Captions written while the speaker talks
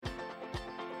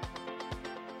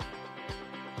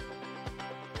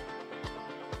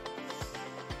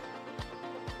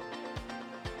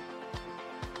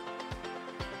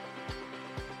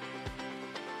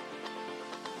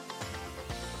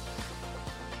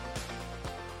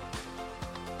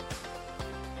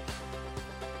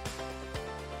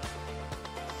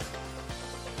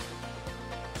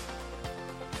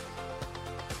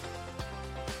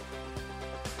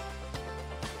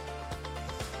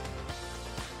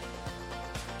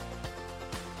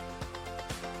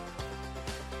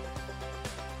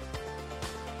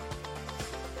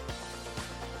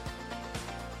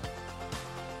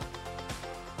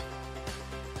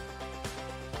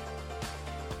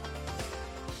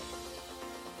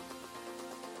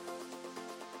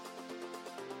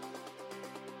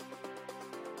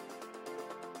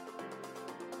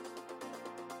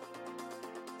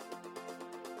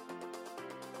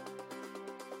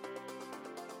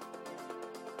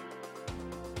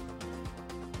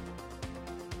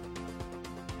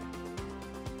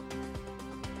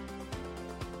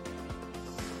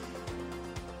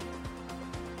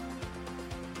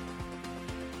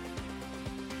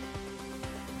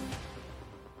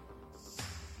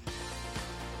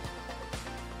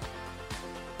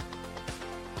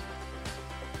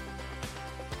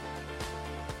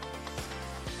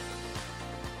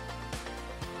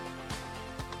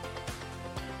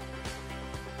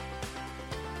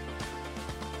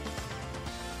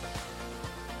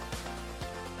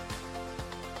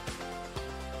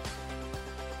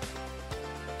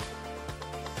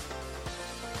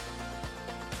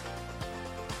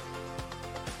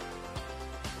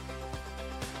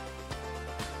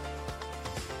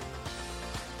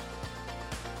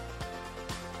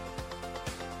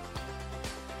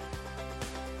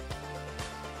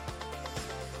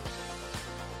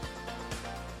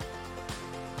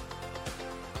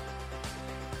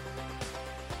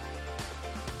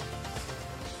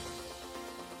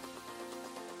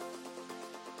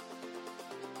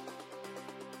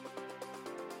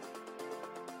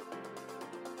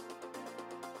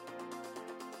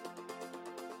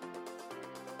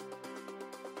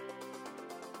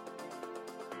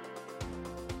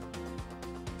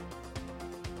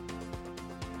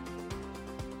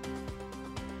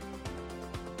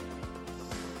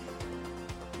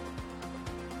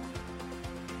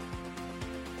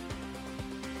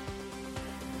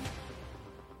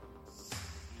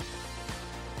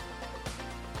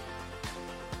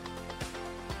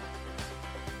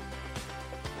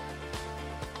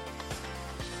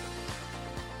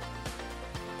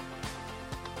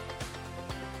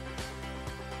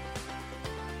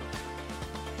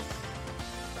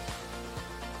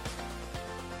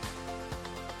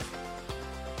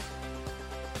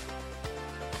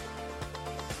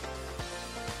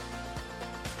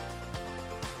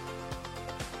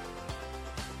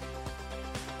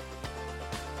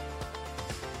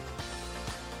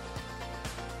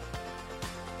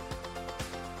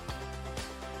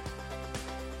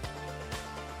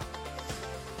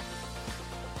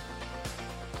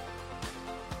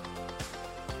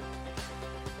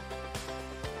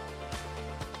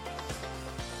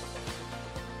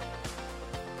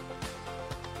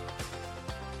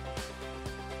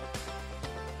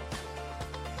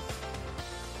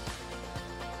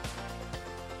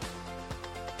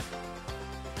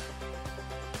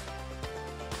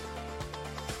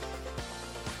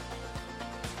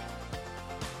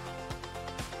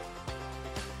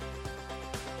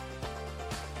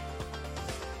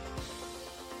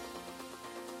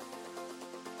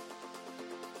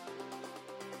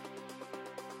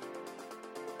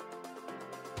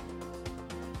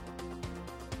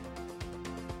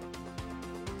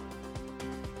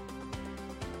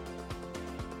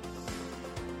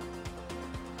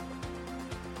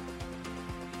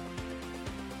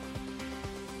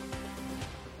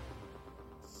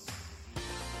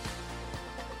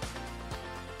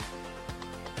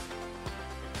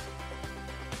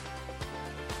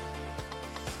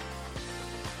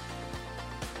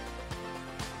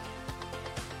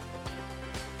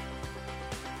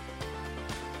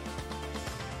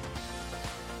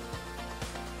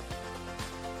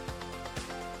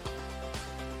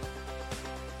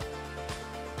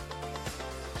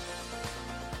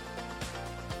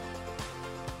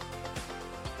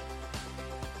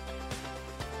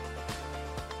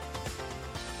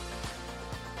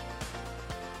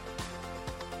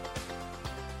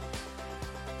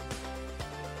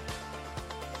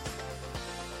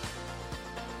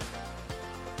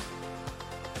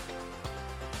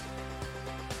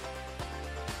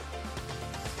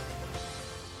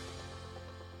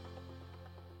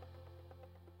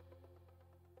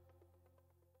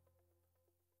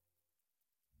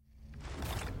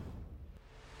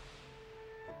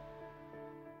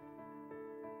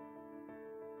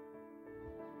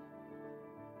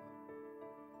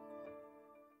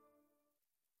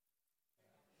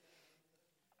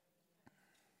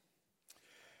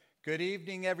Good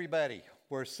evening, everybody.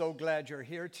 We're so glad you're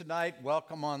here tonight.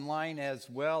 Welcome online as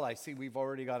well. I see we've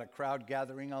already got a crowd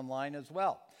gathering online as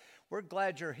well. We're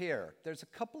glad you're here. There's a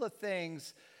couple of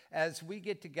things as we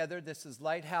get together. This is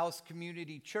Lighthouse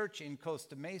Community Church in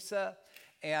Costa Mesa,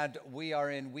 and we are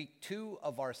in week 2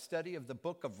 of our study of the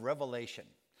book of Revelation.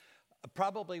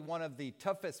 Probably one of the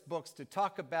toughest books to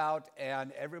talk about,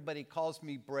 and everybody calls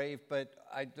me brave, but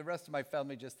the rest of my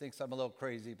family just thinks I'm a little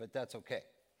crazy, but that's okay,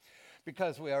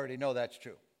 because we already know that's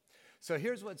true. So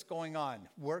here's what's going on.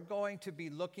 We're going to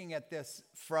be looking at this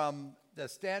from the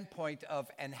standpoint of,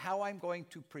 and how I'm going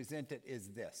to present it is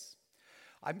this.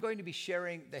 I'm going to be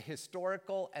sharing the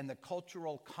historical and the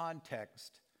cultural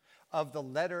context of the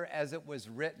letter as it was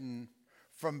written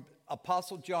from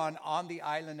Apostle John on the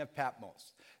island of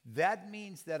Patmos. That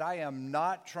means that I am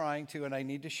not trying to, and I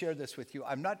need to share this with you,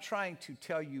 I'm not trying to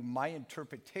tell you my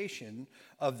interpretation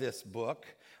of this book.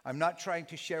 I'm not trying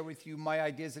to share with you my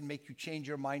ideas and make you change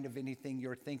your mind of anything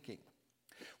you're thinking.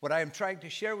 What I am trying to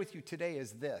share with you today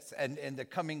is this, and in the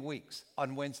coming weeks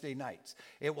on Wednesday nights.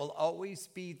 It will always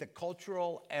be the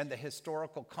cultural and the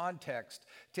historical context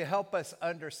to help us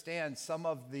understand some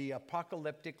of the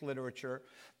apocalyptic literature,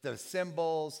 the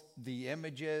symbols, the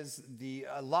images,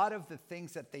 a lot of the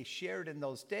things that they shared in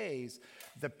those days.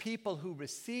 The people who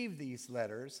received these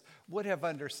letters would have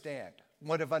understood.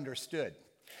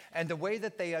 And the way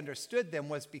that they understood them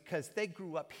was because they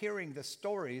grew up hearing the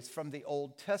stories from the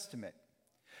Old Testament.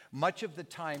 Much of the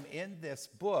time in this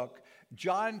book,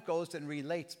 John goes and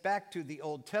relates back to the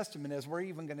Old Testament, as we're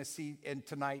even going to see in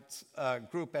tonight's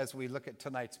group as we look at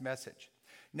tonight's message.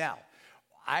 Now,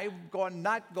 I'm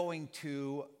not going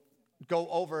to go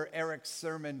over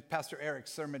Pastor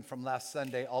Eric's sermon from last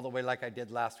Sunday all the way like I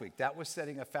did last week. That was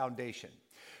setting a foundation.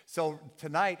 So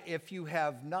tonight, if you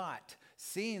have not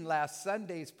seen last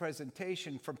Sunday's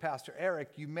presentation from Pastor Eric,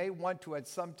 you may want to at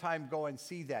some time go and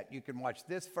see that. You can watch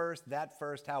this first, that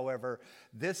first. However,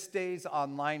 this stays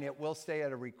online. It will stay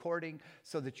at a recording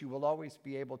so that you will always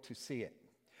be able to see it.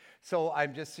 So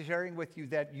I'm just sharing with you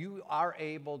that you are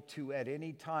able to at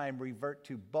any time revert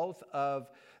to both of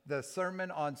the sermon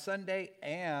on Sunday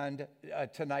and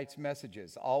tonight's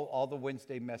messages, all the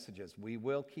Wednesday messages. We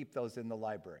will keep those in the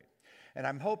library. And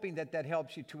I'm hoping that that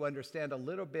helps you to understand a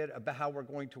little bit about how we're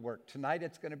going to work. Tonight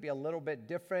it's going to be a little bit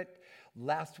different.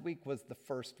 Last week was the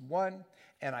first one,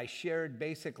 and I shared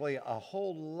basically a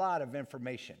whole lot of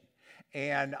information.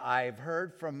 And I've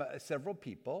heard from several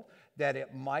people that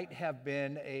it might have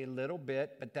been a little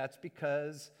bit, but that's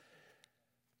because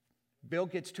Bill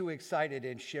gets too excited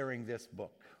in sharing this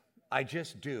book. I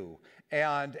just do.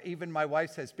 And even my wife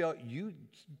says, Bill, you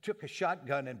took a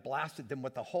shotgun and blasted them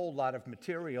with a whole lot of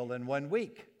material in 1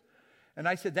 week. And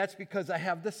I said, that's because I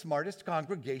have the smartest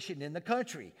congregation in the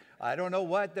country. I don't know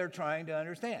what they're trying to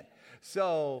understand.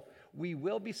 So we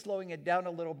will be slowing it down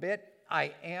a little bit.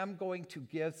 I am going to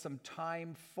give some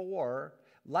time for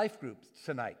life groups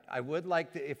tonight. I would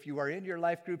like to, if you are in your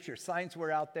life groups, your signs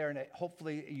were out there, and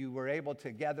hopefully you were able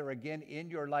to gather again in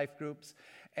your life groups.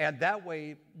 And that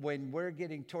way, when we're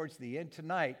getting towards the end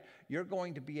tonight, you're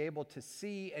going to be able to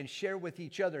see and share with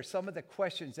each other some of the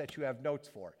questions that you have notes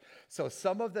for. So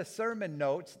some of the sermon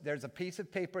notes, there's a piece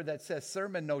of paper that says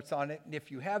sermon notes on it. And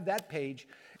if you have that page,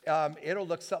 it'll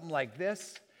look something like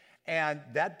this. And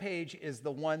that page is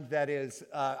the one that is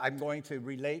I'm going to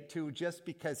relate to, just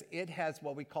because it has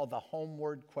what we call the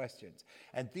homeward questions.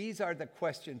 And these are the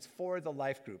questions for the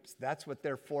life groups. That's what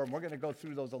they're for. And we're going to go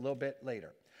through those a little bit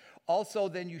later. Also,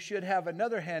 then you should have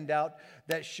another handout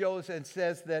that shows and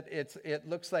says that it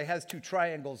looks like it has 2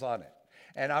 triangles on it.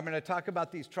 And I'm going to talk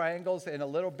about these triangles in a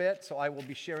little bit, so I will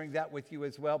be sharing that with you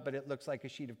as well, but it looks like a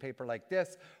sheet of paper like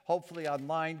this. Hopefully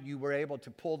online you were able to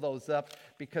pull those up,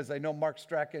 because I know Mark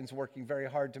Strachan's working very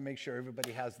hard to make sure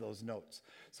everybody has those notes.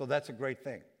 So that's a great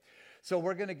thing. So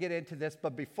we're going to get into this,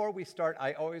 but before we start,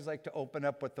 I always like to open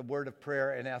up with the word of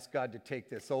prayer and ask God to take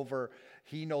this over.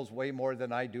 He knows way more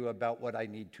than I do about what I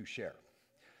need to share.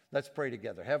 Let's pray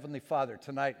together. Heavenly Father,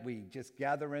 tonight we just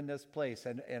gather in this place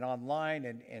and online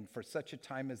and for such a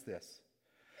time as this.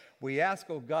 We ask,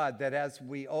 oh God, that as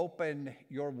we open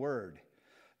your word,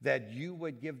 that you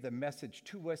would give the message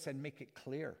to us and make it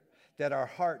clear, that our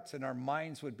hearts and our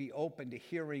minds would be open to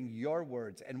hearing your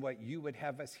words and what you would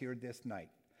have us hear this night.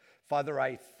 Father,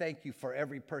 I thank you for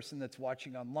every person that's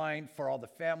watching online, for all the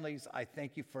families. I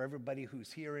thank you for everybody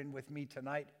who's here in with me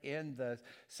tonight in the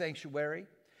sanctuary.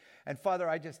 And Father,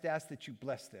 I just ask that you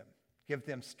bless them, give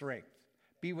them strength,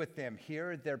 be with them,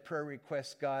 hear their prayer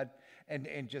requests, God,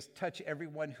 and just touch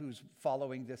everyone who's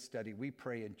following this study. We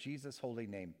pray in Jesus' holy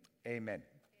name. Amen.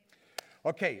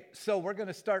 Okay, so we're going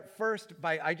to start first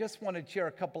I just want to share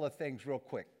a couple of things real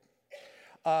quick.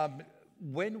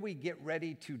 When we get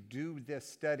ready to do this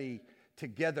study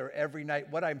together every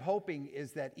night, what I'm hoping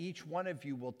is that each one of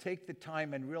you will take the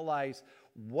time and realize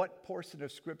what portion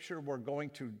of Scripture we're going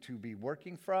to be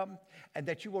working from, and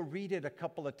that you will read it a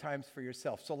couple of times for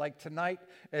yourself. So like tonight,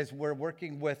 as we're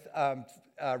working with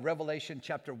Revelation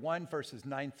chapter 1, verses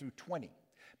 9 through 20.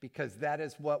 Because that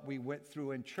is what we went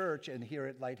through in church and here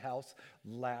at Lighthouse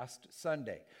last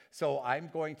Sunday. So I'm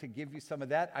going to give you some of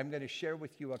that. I'm going to share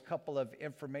with you a couple of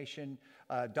information,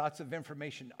 dots of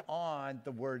information on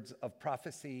the words of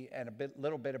prophecy and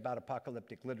little bit about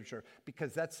apocalyptic literature,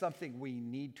 because that's something we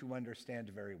need to understand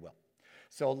very well.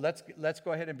 So let's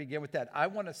go ahead and begin with that. I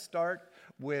want to start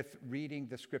with reading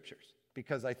the scriptures,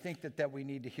 because I think that we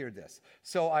need to hear this.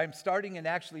 So I'm starting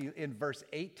in verse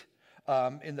 8.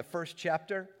 In the first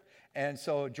chapter, and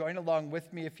so join along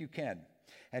with me if you can.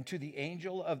 And to the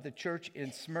angel of the church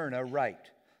in Smyrna write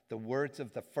the words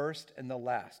of the first and the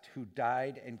last, who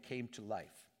died and came to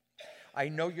life. I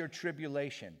know your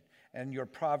tribulation and your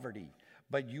poverty,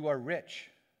 but you are rich.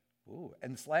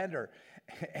 And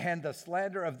the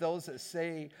slander of those that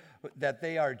say that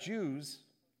they are Jews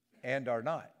and are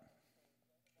not,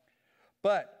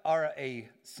 but are a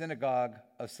synagogue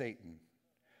of Satan.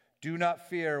 Do not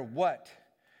fear what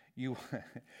you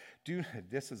do.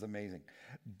 This is amazing.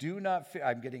 Do not fear.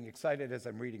 I'm getting excited as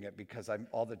I'm reading it because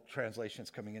all the translations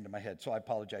coming into my head. So I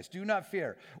apologize. Do not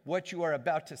fear what you are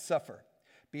about to suffer.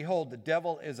 Behold, the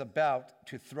devil is about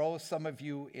to throw some of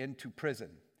you into prison,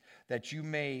 that you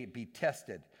may be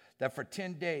tested, that for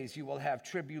 10 days you will have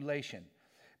tribulation.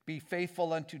 Be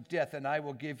faithful unto death, and I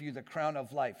will give you the crown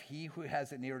of life. He who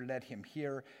has an ear, let him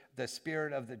hear the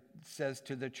Spirit says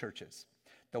to the churches.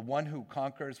 The one who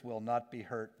conquers will not be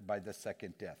hurt by the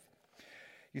second death.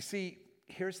 You see,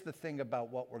 here's the thing about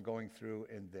what we're going through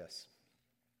in this.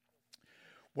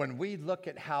 When we look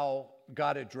at how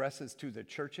God addresses to the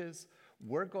churches,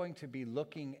 we're going to be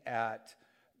looking at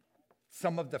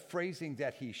some of the phrasing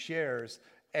that he shares.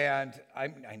 And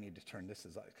I need to turn this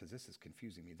because this is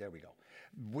confusing me. There we go.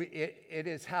 It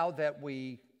is how that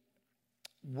we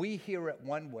hear it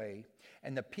one way,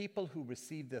 and the people who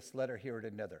receive this letter hear it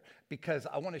another. Because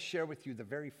I want to share with you the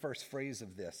very first phrase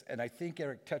of this, and I think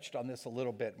Eric touched on this a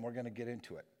little bit, and we're going to get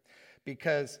into it.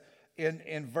 Because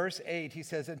in verse 8, he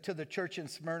says, and to the church in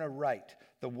Smyrna write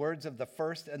the words of the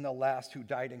first and the last who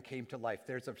died and came to life.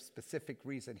 There's a specific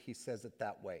reason he says it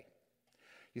that way.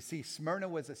 You see, Smyrna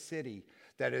was a city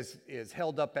that is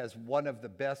held up as one of the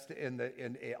best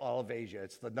in all of Asia.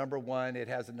 It's the number one, it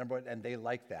has a number one, and they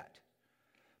like that.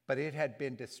 But it had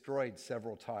been destroyed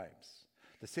several times.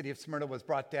 The city of Smyrna was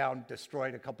brought down,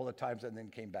 destroyed a couple of times, and then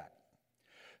came back.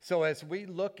 So as we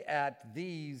look at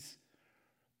these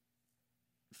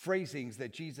phrasings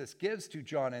that Jesus gives to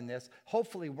John in this,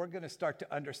 hopefully we're going to start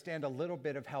to understand a little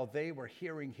bit of how they were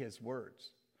hearing his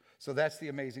words. So that's the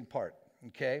amazing part,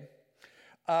 okay?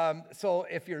 So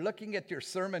if you're looking at your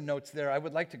sermon notes there, I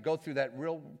would like to go through that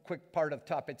real quick part of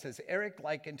top. It says, Eric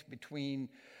likened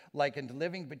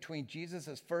living between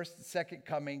Jesus' first and second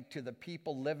coming to the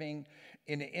people living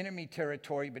in enemy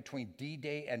territory between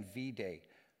D-Day and V-Day.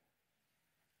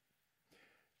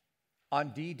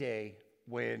 On D-Day,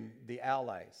 when the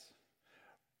Allies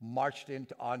marched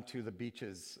onto the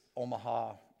beaches,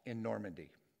 Omaha in Normandy,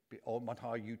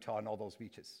 Omaha, Utah, and all those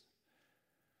beaches,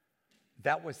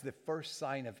 that was the first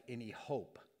sign of any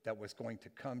hope that was going to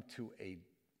come to a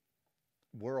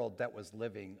world that was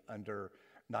living under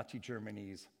Nazi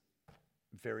Germany's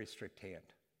very strict hand.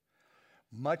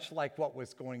 Much like what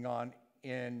was going on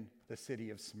in the city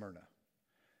of Smyrna.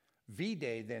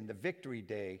 V-Day, then, the Victory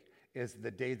Day, is the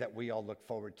day that we all look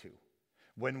forward to.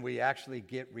 When we actually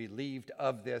get relieved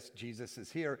of this, Jesus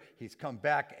is here, he's come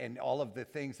back, and all of the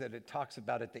things that it talks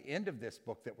about at the end of this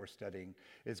book that we're studying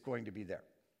is going to be there.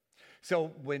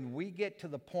 So when we get to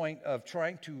the point of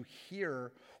trying to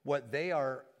hear what they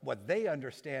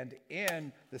understand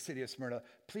in the city of Smyrna,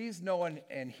 please know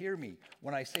and hear me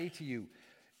when I say to you,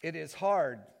 it is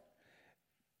hard.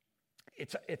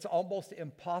 It's almost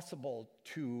impossible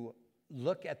to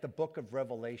look at the book of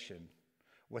Revelation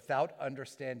without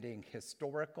understanding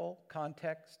historical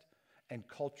context and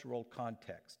cultural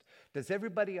context. Does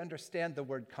everybody understand the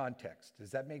word context?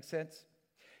 Does that make sense?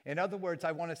 In other words,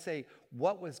 I want to say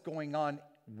what was going on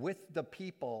with the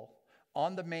people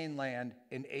on the mainland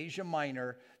in Asia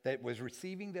Minor that was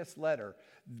receiving this letter.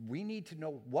 We need to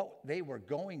know what they were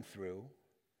going through,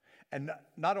 and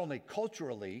not only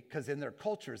culturally, because in their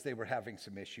cultures they were having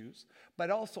some issues,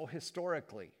 but also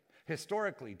historically.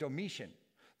 Historically, Domitian,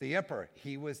 the emperor,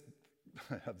 he was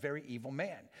a very evil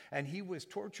man, and he was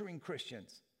torturing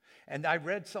Christians. And I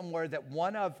read somewhere that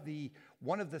one of the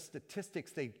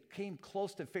statistics they came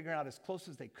close to figuring out as close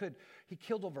as they could, he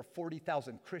killed over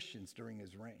 40,000 Christians during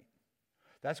his reign.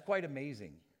 That's quite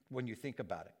amazing when you think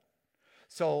about it.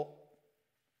 So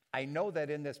I know that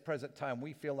in this present time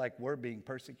we feel like we're being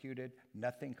persecuted,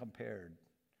 nothing compared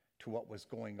to what was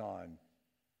going on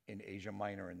in Asia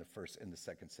Minor in the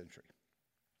second century.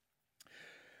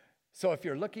 So if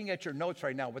you're looking at your notes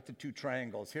right now with the two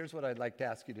triangles, here's what I'd like to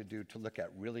ask you to do to look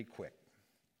at really quick.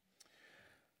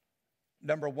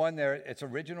 Number one there, its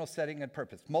original setting and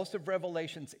purpose. Most of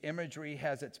Revelation's imagery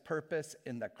has its purpose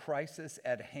in the crisis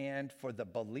at hand for the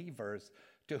believers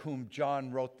to whom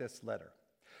John wrote this letter.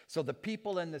 So the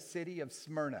people in the city of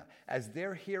Smyrna, as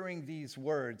they're hearing these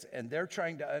words and they're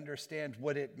trying to understand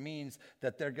what it means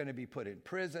that they're going to be put in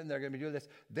prison, they're going to be doing this,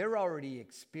 they're already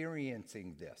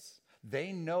experiencing this.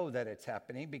 They know that it's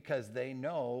happening because they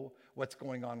know what's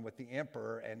going on with the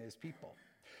emperor and his people.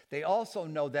 They also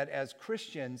know that as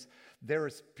Christians,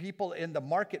 there's people in the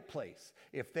marketplace.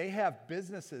 If they have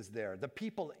businesses there, the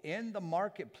people in the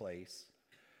marketplace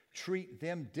treat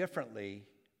them differently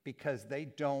because they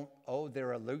don't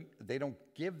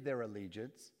give their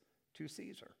allegiance to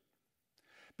Caesar.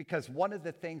 Because one of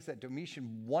the things that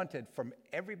Domitian wanted from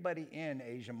everybody in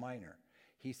Asia Minor,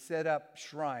 he set up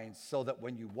shrines so that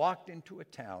when you walked into a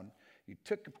town, you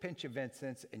took a pinch of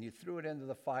incense and you threw it into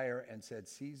the fire and said,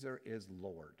 Caesar is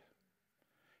Lord.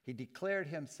 He declared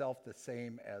himself the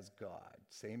same as God,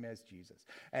 same as Jesus.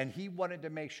 And he wanted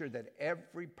to make sure that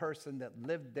every person that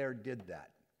lived there did that.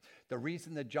 The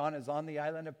reason that John is on the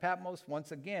island of Patmos,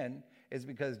 once again, is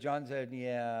because John said,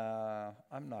 yeah,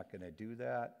 I'm not going to do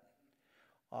that.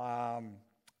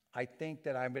 I think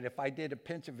that if I did a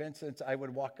pinch of incense, I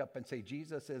would walk up and say,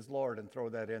 Jesus is Lord, and throw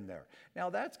that in there. Now,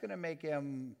 that's going to make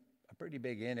him a pretty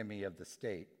big enemy of the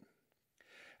state.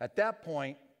 At that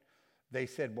point, they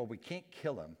said, well, we can't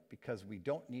kill him because we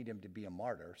don't need him to be a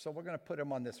martyr. So we're going to put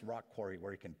him on this rock quarry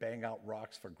where he can bang out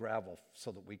rocks for gravel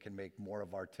so that we can make more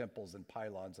of our temples and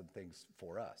pylons and things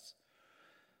for us.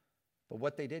 But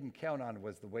what they didn't count on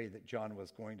was the way that John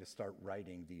was going to start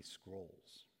writing these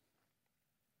scrolls.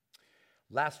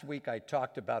 Last week, I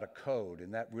talked about a code,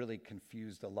 and that really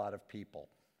confused a lot of people.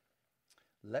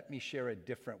 Let me share a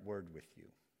different word with you.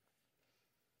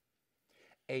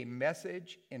 A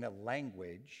message in a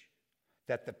language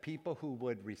that the people who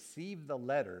would receive the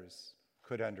letters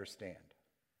could understand.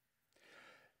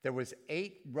 There was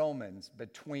 8 Romans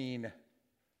between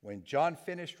when John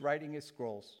finished writing his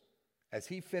scrolls. As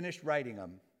he finished writing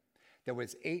them, there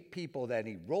was 8 people that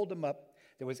he rolled them up.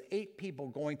 There was 8 people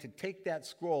going to take that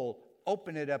scroll,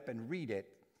 open it up and read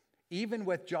it, even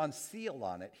with John's seal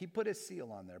on it. He put his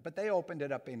seal on there, but they opened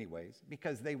it up anyways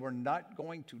because they were not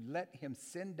going to let him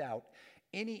send out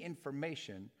any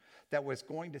information that was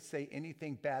going to say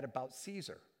anything bad about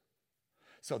Caesar.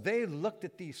 So they looked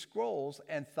at these scrolls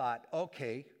and thought,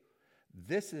 okay,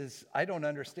 I don't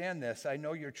understand this. I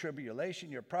know your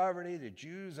tribulation, your poverty, the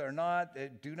Jews are not,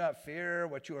 do not fear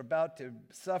what you are about to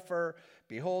suffer.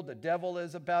 Behold, the devil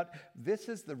is about. This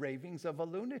is the ravings of a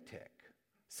lunatic.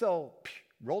 So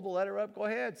roll the letter up, go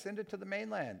ahead, send it to the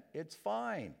mainland. It's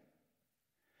fine.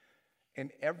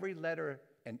 And every letter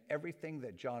and everything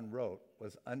that John wrote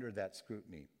was under that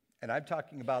scrutiny. And I'm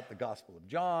talking about the Gospel of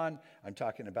John. I'm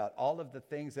talking about all of the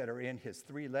things that are in his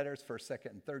 3 letters, 1st,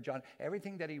 2nd, and 3rd John.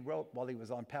 Everything that he wrote while he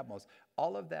was on Patmos,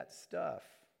 all of that stuff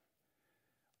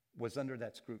was under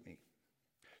that scrutiny.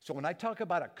 So when I talk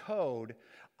about a code,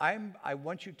 I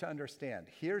want you to understand.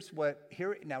 Here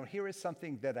is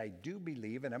something that I do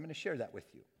believe, and I'm going to share that with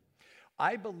you.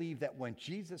 I believe that when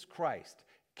Jesus Christ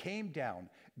came down,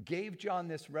 gave John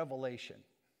this revelation,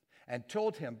 and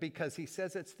told him, because he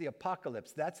says it's the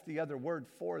apocalypse. That's the other word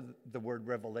for the word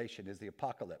revelation, is the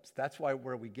apocalypse. That's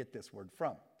where we get this word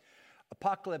from.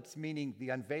 Apocalypse meaning the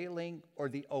unveiling or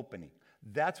the opening.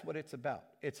 That's what it's about.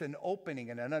 It's an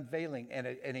opening and an unveiling and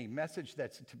a message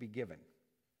that's to be given.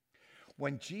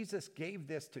 When Jesus gave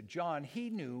this to John, he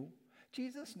knew,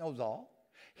 Jesus knows all.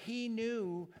 He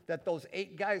knew that those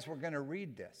 8 guys were going to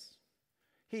read this.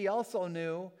 He also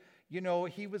knew,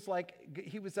 he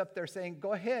was up there saying,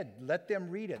 go ahead, let them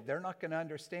read it. They're not going to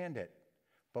understand it.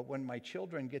 But when my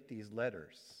children get these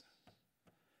letters,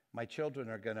 my children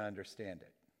are going to understand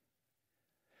it.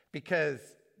 Because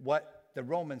what the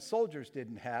Roman soldiers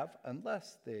didn't have,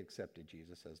 unless they accepted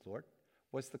Jesus as Lord,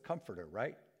 was the comforter,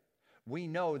 right? We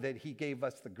know that he gave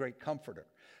us the great comforter.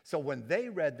 So when they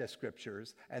read the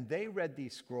scriptures and they read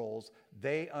these scrolls,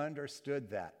 they understood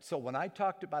that. So when I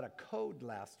talked about a code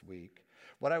last week,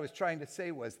 what I was trying to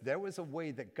say was there was a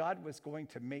way that God was going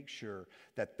to make sure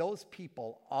that those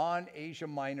people on Asia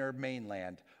Minor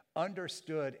mainland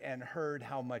understood and heard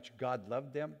how much God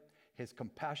loved them, his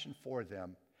compassion for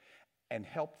them, and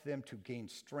helped them to gain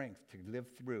strength to live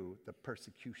through the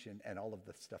persecution and all of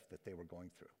the stuff that they were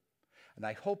going through. And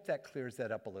I hope that clears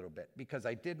that up a little bit, because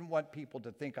I didn't want people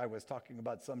to think I was talking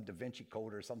about some Da Vinci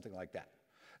Code or something like that.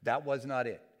 That was not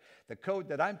it. The code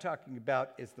that I'm talking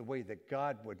about is the way that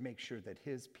God would make sure that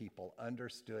his people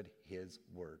understood his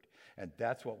word. And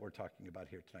that's what we're talking about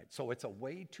here tonight. So it's a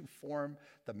way to form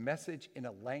the message in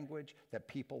a language that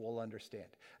people will understand.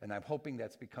 And I'm hoping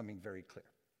that's becoming very clear,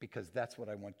 because that's what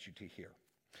I want you to hear.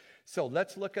 So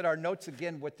let's look at our notes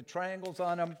again with the triangles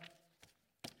on them.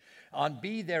 On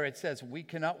B there it says, we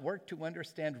cannot work to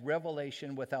understand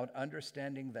Revelation without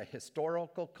understanding the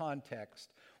historical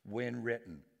context when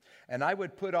written. And I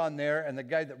would put on there, and the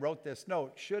guy that wrote this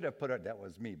note should have put on, that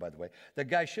was me, by the way, the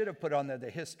guy should have put on there the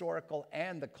historical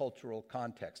and the cultural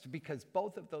context, because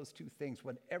both of those two things,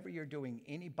 whenever you're doing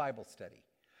any Bible study,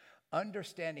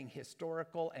 understanding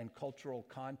historical and cultural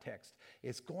context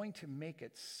is going to make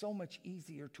it so much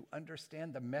easier to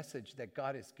understand the message that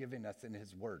God has given us in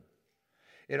his word.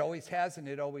 It always has, and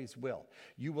it always will.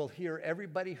 You will hear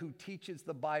everybody who teaches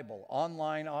the Bible,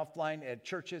 online, offline, at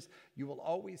churches, you will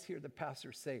always hear the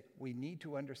pastor say, we need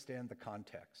to understand the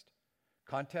context.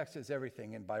 Context is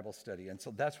everything in Bible study, and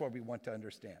so that's what we want to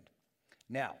understand.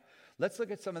 Now, let's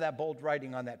look at some of that bold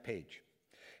writing on that page.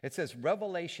 It says,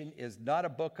 Revelation is not a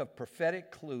book of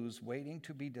prophetic clues waiting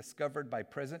to be discovered by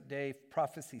present-day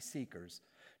prophecy seekers,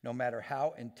 no matter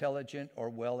how intelligent or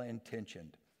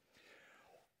well-intentioned.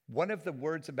 One of the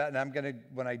words about, and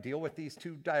when I deal with these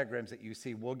two diagrams that you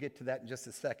see, we'll get to that in just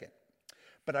a second.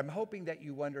 But I'm hoping that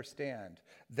you understand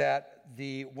that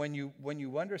when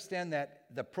you understand that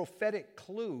the prophetic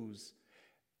clues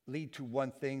lead to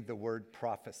one thing, the word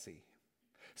prophecy.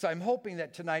 So I'm hoping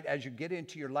that tonight, as you get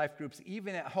into your life groups,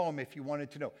 even at home, if you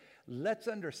wanted to know, let's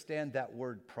understand that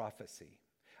word prophecy.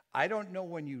 I don't know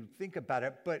when you think about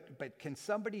it, but can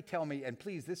somebody tell me, and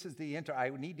please, this is the I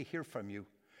need to hear from you.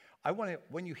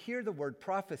 When you hear the word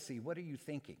prophecy, what are you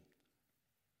thinking?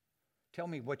 Tell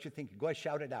me what you're thinking. Go ahead,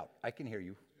 shout it out. I can hear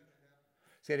you.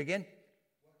 Say it again.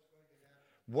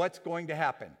 What's going to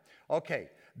happen? Okay,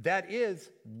 that is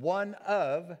one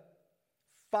of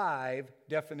 5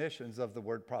 definitions of the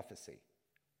word prophecy.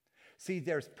 See,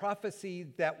 there's prophecy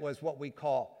that was what we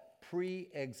call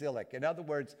pre-exilic. In other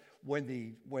words, when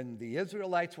the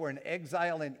Israelites were in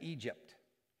exile in Egypt,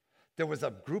 there was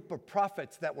a group of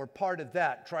prophets that were part of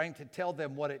that, trying to tell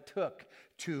them what it took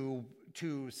to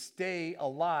stay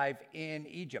alive in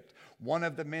Egypt. One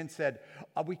of the men said,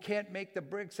 we can't make the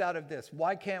bricks out of this.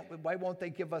 Why won't they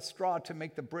give us straw to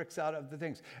make the bricks out of the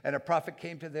things? And a prophet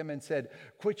came to them and said,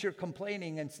 quit your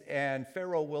complaining, and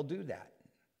Pharaoh will do that.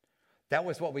 That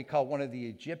was what we call one of the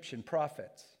Egyptian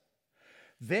prophets.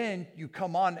 Then you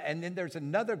come on, and then there's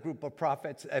another group of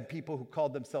prophets and people who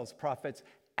called themselves prophets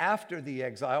after the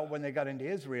exile, when they got into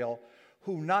Israel,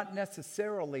 who not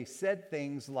necessarily said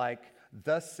things like,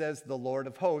 thus says the Lord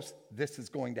of hosts, this is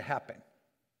going to happen.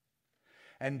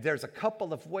 And there's a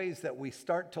couple of ways that we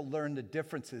start to learn the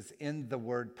differences in the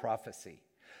word prophecy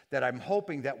that I'm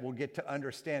hoping that we'll get to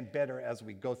understand better as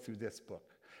we go through this book.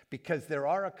 Because there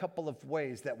are a couple of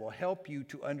ways that will help you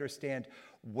to understand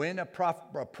when a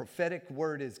prophetic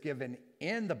word is given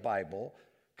in the Bible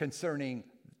concerning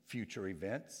future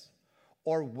events,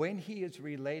 or when he is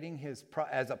relating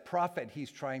as a prophet,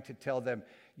 he's trying to tell them,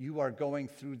 you are going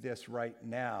through this right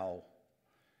now.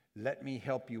 Let me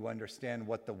help you understand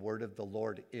what the word of the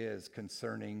Lord is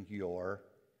concerning your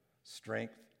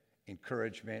strength,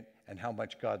 encouragement, and how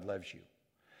much God loves you.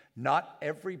 Not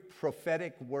every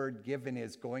prophetic word given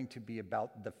is going to be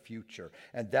about the future.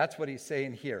 And that's what he's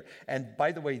saying here. And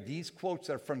by the way, these quotes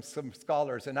are from some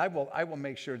scholars, and I will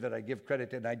make sure that I give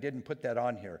credit, and I didn't put that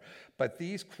on here. But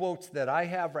these quotes that I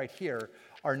have right here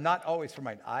are not always from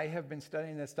mine. I have been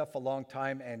studying this stuff a long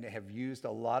time and have used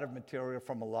a lot of material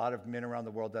from a lot of men around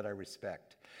the world that I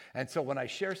respect. And so when I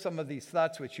share some of these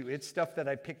thoughts with you, it's stuff that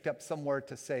I picked up somewhere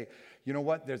to say, you know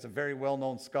what, there's a very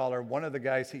well-known scholar. One of the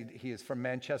guys, he is from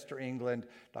Manchester, England,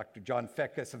 Dr. John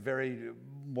Feckus,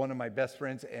 one of my best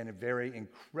friends and a very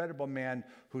incredible man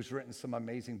who's written some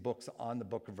amazing books on the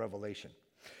book of Revelation.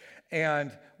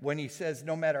 And when he says,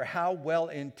 no matter how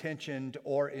well-intentioned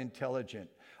or intelligent,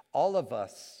 all of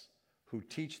us who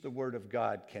teach the Word of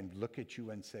God can look at you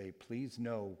and say, please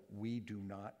know we do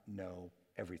not know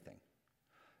everything.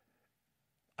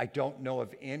 I don't know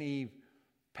of any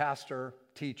pastor,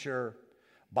 teacher,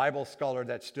 Bible scholar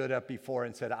that stood up before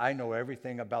and said, I know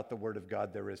everything about the Word of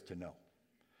God there is to know.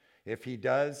 If he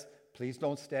does, please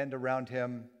don't stand around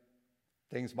him.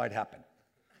 Things might happen.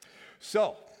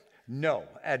 So, No,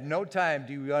 at no time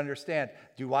do you understand,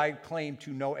 do I claim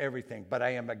to know everything, but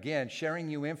I am again sharing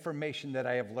you information that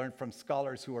I have learned from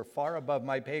scholars who are far above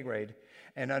my pay grade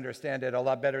and understand it a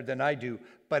lot better than I do,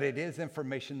 but it is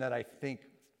information that I think,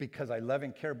 because I love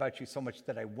and care about you so much,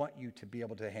 that I want you to be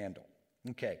able to handle.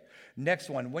 Okay, next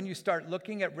one. When you start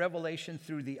looking at Revelation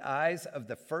through the eyes of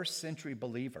the first century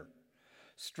believer,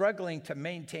 struggling to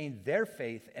maintain their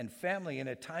faith and family in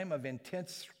a time of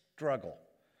intense struggle,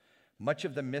 much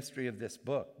of the mystery of this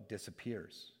book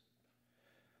disappears.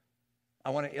 I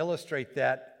want to illustrate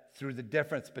that through the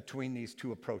difference between these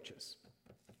two approaches.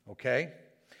 Okay?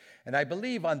 And I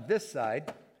believe on this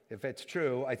side, if it's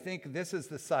true, I think this is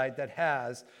the side that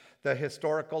has the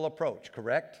historical approach,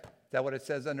 correct? Is that what it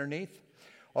says underneath?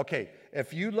 Okay,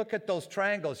 if you look at those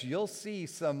triangles, you'll see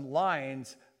some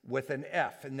lines with an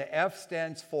F, and the F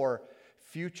stands for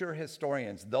future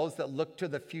historians, those that look to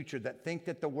the future, that think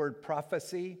that the word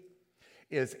prophecy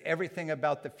is everything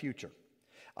about the future.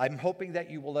 I'm hoping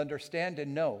that you will understand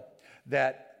and know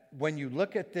that when you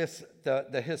look at this,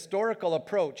 the historical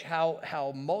approach,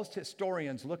 how most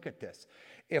historians look at this,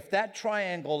 if that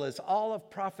triangle is all of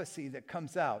prophecy that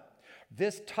comes out,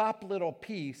 this top little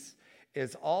piece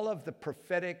is all of the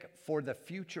prophetic for the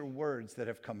future words that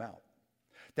have come out.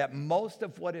 That most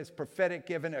of what is prophetic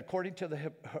given according to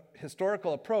the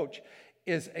historical approach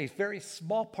is a very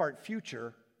small part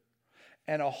future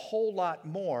and a whole lot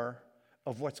more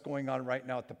of what's going on right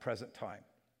now at the present time.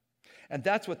 And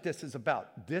that's what this is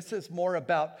about. This is more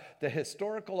about the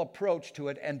historical approach to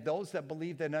it and those that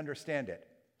believe and understand it.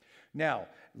 Now,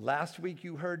 last week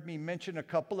you heard me mention a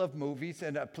couple of movies,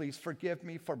 and please forgive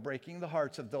me for breaking the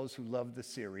hearts of those who love the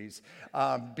series,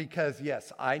 because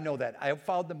yes, I know that. I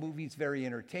found the movies very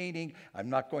entertaining. I'm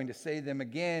not going to say them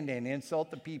again and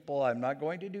insult the people. I'm not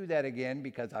going to do that again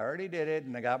because I already did it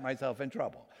and I got myself in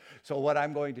trouble. So what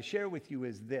I'm going to share with you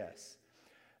is this.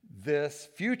 This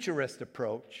futurist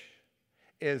approach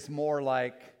is more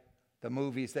like the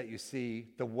movies that you see,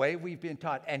 the way we've been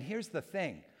taught. And here's the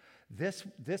thing.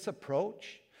 This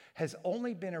approach has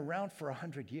only been around for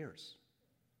 100 years.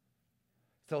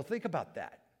 So think about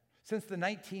that. Since the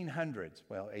 1900s,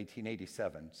 well,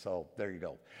 1887, so there you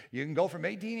go. You can go from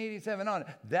 1887 on.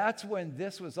 That's when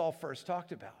this was all first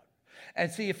talked about. And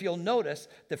see, if you'll notice,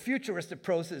 the futurist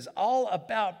approach is all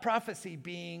about prophecy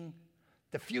being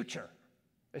the future.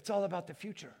 It's all about the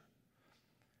future.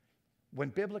 When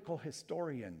biblical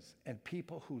historians and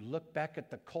people who look back at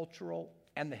the cultural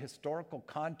and the historical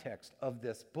context of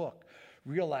this book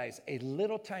realize a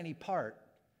little tiny part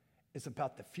is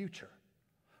about the future,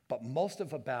 but most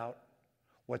of about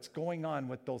what's going on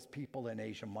with those people in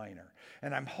Asia Minor.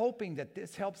 And I'm hoping that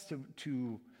this helps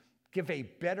to give a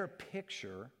better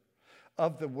picture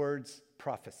of the words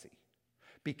prophecy.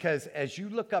 Because as you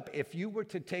look up, if you were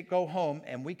to go home,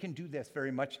 and we can do this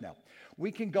very much now,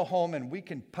 we can go home and we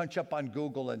can punch up on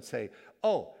Google and say,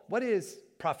 oh, what is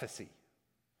prophecy?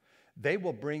 They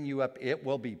will bring you up, it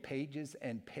will be pages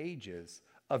and pages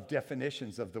of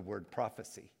definitions of the word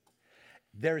prophecy.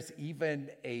 There's even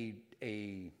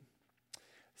a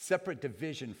separate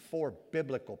division for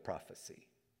biblical prophecy.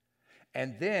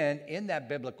 And then in that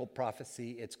biblical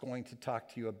prophecy, it's going to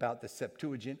talk to you about the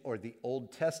Septuagint or the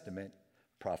Old Testament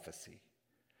prophecy.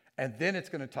 And then it's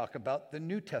going to talk about the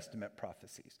New Testament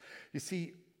prophecies. You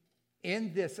see,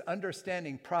 in this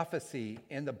understanding prophecy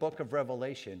in the book of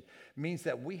Revelation means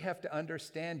that we have to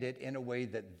understand it in a way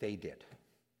that they did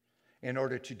in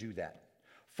order to do that.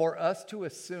 For us to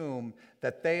assume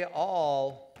that they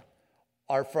all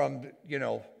are from,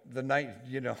 the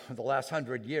last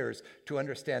 100 years to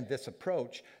understand this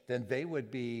approach, then they would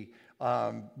be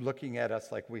looking at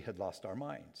us like we had lost our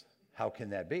minds. How can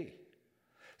that be?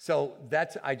 So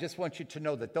I just want you to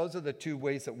know that those are the two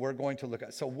ways that we're going to look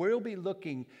at. So we'll be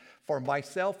looking, for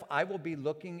myself, I will be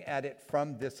looking at it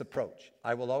from this approach.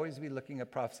 I will always be looking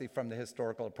at prophecy from the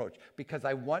historical approach because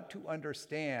I want to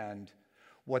understand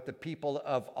what the people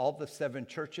of all the 7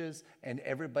 churches and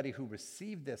everybody who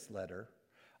received this letter,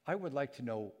 I would like to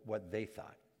know what they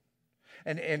thought.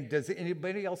 And does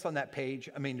anybody else on that page,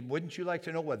 wouldn't you like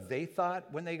to know what they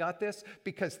thought when they got this?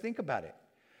 Because think about it.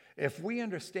 If we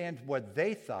understand what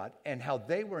they thought and how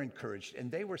they were encouraged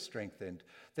and they were strengthened,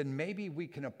 then maybe we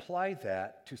can apply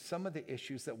that to some of the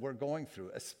issues that we're going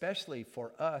through, especially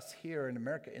for us here in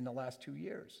America in the last 2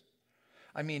 years.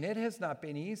 It has not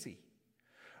been easy.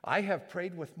 I have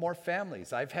prayed with more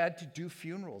families. I've had to do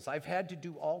funerals. I've had to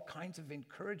do all kinds of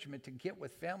encouragement to get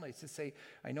with families to say,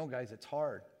 I know, guys, it's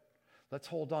hard. Let's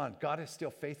hold on. God is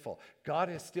still faithful. God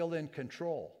is still in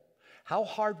control. How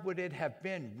hard would it have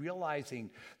been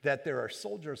realizing that there are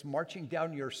soldiers marching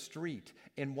down your street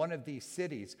in one of these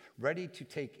cities, ready to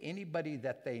take anybody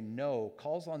that they know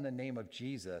calls on the name of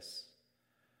Jesus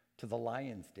to the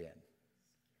lion's den,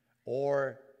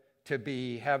 or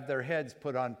to have their heads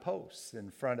put on posts in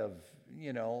front of,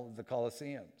 the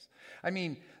Colosseums? I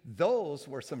mean, those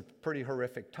were some pretty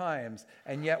horrific times,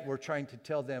 and yet we're trying to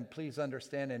tell them, please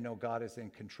understand and know God is in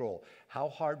control. How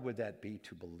hard would that be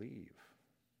to believe?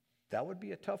 That would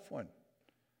be a tough one.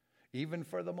 Even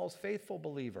for the most faithful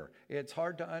believer, it's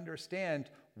hard to understand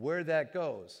where that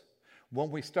goes.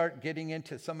 When we start getting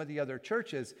into some of the other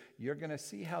churches, you're going to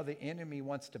see how the enemy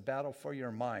wants to battle for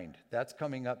your mind. That's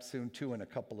coming up soon, too, in a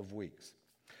couple of weeks.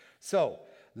 So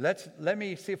let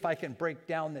me see if I can break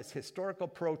down this historical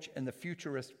approach and the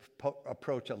futurist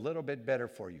approach a little bit better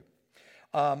for you.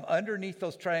 Underneath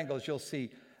those triangles, you'll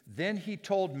see, then he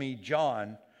told me,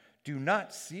 John, do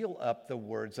not seal up the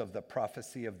words of the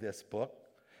prophecy of this book,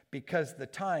 because the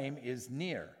time is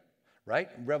near, right?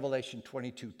 Revelation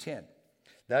 22:10.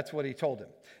 That's what he told him.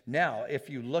 Now, if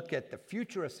you look at the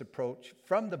futurist approach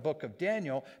from the book of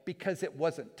Daniel, because it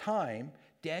wasn't time,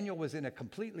 Daniel was in a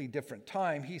completely different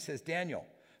time. He says, Daniel,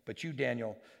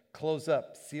 close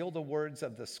up, seal the words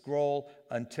of the scroll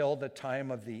until the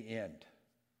time of the end.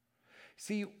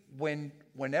 See,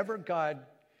 whenever God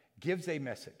gives a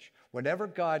message, whenever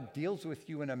God deals with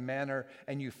you in a manner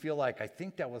and you feel like, I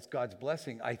think that was God's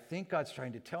blessing, I think God's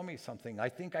trying to tell me something, I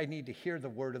think I need to hear the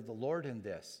word of the Lord in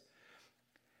this,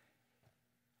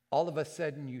 all of a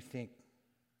sudden you think,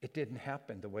 it didn't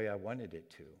happen the way I wanted it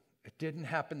to. It didn't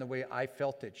happen the way I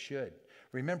felt it should.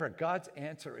 Remember, God's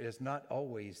answer is not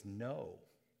always no.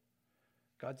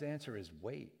 God's answer is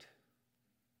wait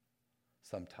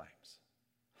sometimes.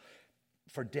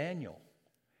 For Daniel,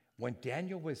 when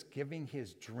Daniel was giving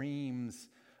his dreams,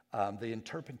 the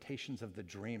interpretations of the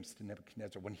dreams to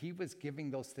Nebuchadnezzar, when he was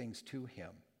giving those things to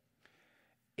him,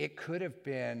 it could have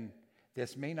been,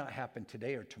 this may not happen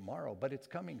today or tomorrow, but it's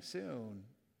coming soon.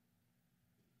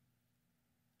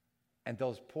 And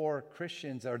those poor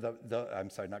Christians, or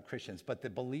not Christians, but the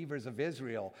believers of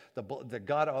Israel, the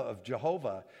God of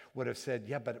Jehovah would have said,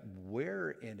 yeah, but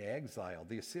we're in exile.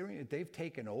 The Assyrians, they've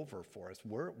taken over for us.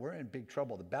 We're in big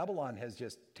trouble. The Babylon has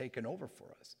just taken over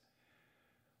for us.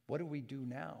 What do we do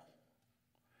now?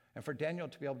 And for Daniel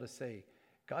to be able to say,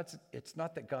 it's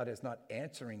not that God is not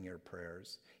answering your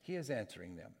prayers. He is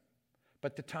answering them.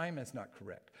 But the time is not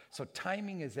correct. So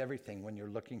timing is everything when you're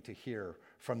looking to hear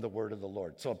from the word of the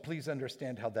Lord. So please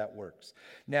understand how that works.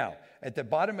 Now, at the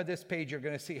bottom of this page, you're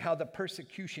going to see how the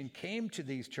persecution came to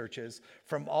these churches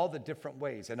from all the different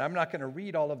ways. And I'm not going to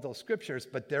read all of those scriptures,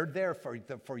 but they're there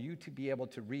for you to be able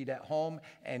to read at home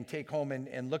and take home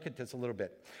and look at this a little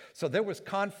bit. So there was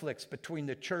conflicts between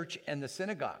the church and the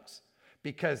synagogues,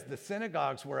 because the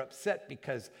synagogues were upset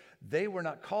because they were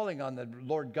not calling on the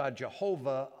Lord God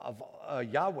Jehovah of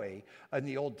Yahweh in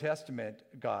the Old Testament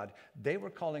God. They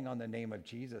were calling on the name of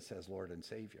Jesus as Lord and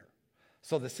Savior.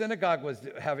 So the synagogue was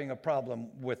having a problem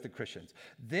with the Christians.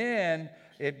 Then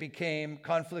it became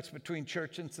conflicts between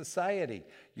church and society.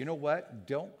 You know what?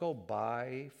 Don't go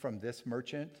buy from this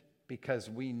merchant, because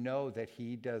we know that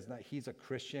he does not. He's a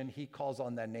Christian. He calls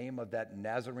on the name of that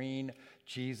Nazarene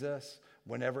Jesus.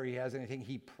 Whenever he has anything,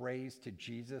 he prays to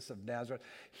Jesus of Nazareth.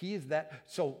 He is that.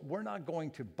 So we're not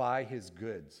going to buy his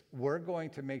goods. We're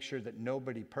going to make sure that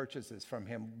nobody purchases from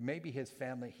him. Maybe he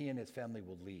and his family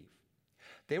will leave.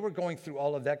 They were going through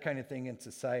all of that kind of thing in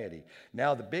society.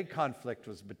 Now the big conflict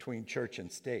was between church and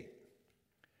state.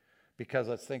 Because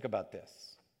let's think about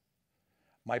this.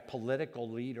 My political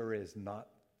leader is not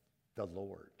the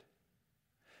Lord.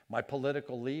 My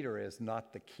political leader is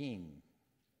not the king.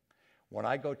 When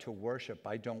I go to worship,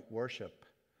 I don't worship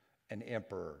an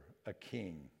emperor, a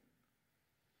king.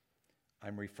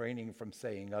 I'm refraining from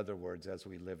saying other words as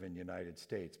we live in the United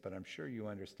States, but I'm sure you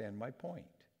understand my point.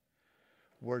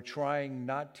 We're trying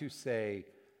not to say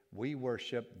we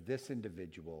worship this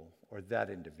individual or that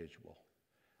individual.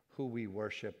 Who we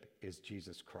worship is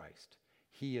Jesus Christ.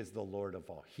 He is the Lord of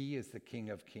all. He is the King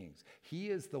of kings. He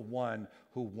is the one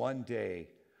who one day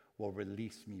will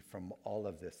release me from all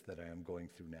of this that I am going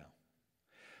through now.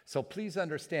 So please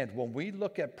understand, when we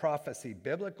look at prophecy,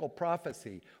 biblical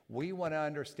prophecy, we want to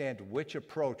understand which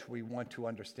approach we want to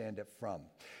understand it from.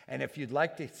 And if you'd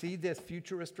like to see this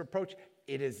futurist approach,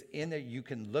 it is in it. You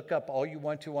can look up all you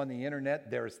want to on the internet.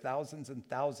 There's thousands and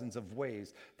thousands of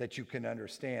ways that you can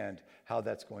understand how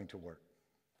that's going to work.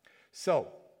 So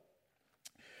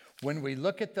when we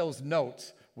look at those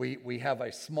notes, we have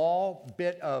a small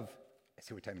bit of I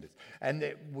see what time it is.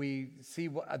 And we see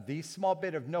these small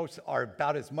bit of notes are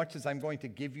about as much as I'm going to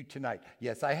give you tonight.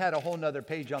 Yes, I had a whole nother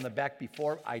page on the back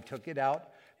before. I took it out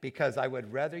because I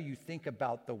would rather you think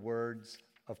about the words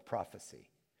of prophecy,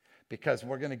 because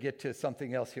we're going to get to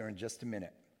something else here in just a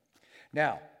minute.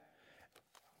 Now,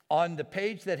 on the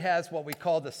page that has what we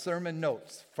call the sermon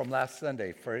notes from last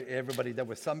Sunday, for everybody, there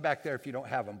was some back there if you don't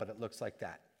have them, but it looks like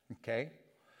that, okay?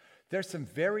 There's some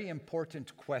very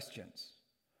important questions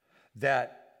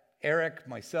that Eric,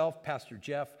 myself, Pastor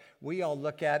Jeff, we all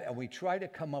look at, and we try to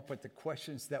come up with the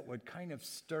questions that would kind of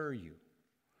stir you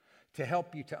to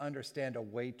help you to understand a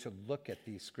way to look at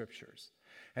these scriptures.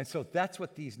 And so that's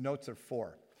what these notes are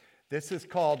for. This is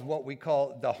called what we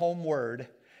call the home word.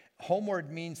 Home word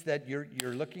means that you're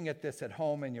looking at this at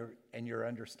home and you're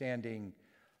understanding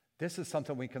this is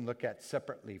something we can look at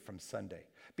separately from Sunday.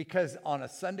 Because on a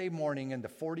Sunday morning, in the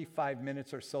 45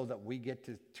 minutes or so that we get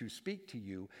to speak to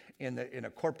you in a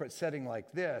corporate setting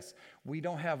like this, we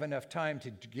don't have enough time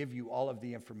to give you all of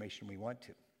the information we want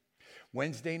to.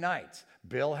 Wednesday nights,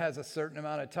 Bill has a certain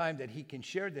amount of time that he can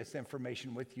share this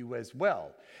information with you as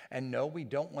well. And no, we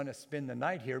don't want to spend the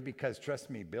night here because, trust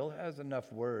me, Bill has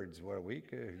enough words where we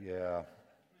could, yeah.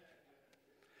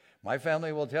 My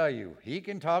family will tell you, he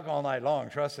can talk all night long.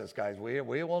 Trust us, guys. We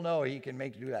will know he can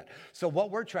make you do that. So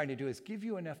what we're trying to do is give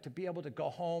you enough to be able to go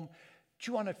home,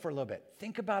 chew on it for a little bit.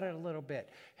 Think about it a little bit.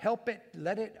 Help it,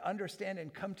 let it understand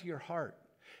and come to your heart.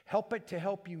 Help it to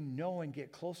help you know and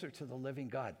get closer to the living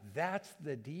God. That's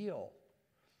the deal.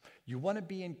 You want to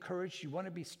be encouraged. You want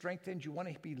to be strengthened. You want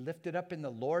to be lifted up in the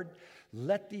Lord.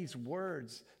 Let these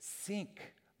words sink.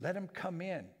 Let them come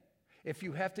in. If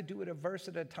you have to do it a verse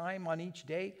at a time on each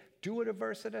day, do it a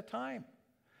verse at a time.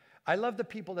 I love the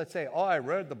people that say, I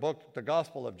read the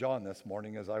Gospel of John this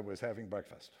morning as I was having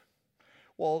breakfast.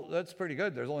 Well, that's pretty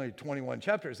good. There's only 21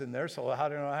 chapters in there, so I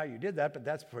don't know how you did that, but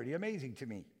that's pretty amazing to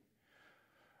me.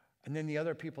 And then the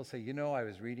other people say, I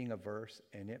was reading a verse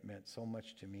and it meant so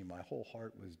much to me. My whole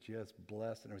heart was just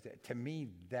blessed and everything. To me,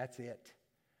 that's it.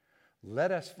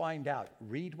 Let us find out.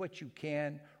 Read what you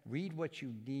can. Read what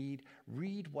you need.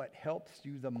 Read what helps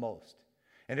you the most.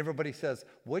 And everybody says,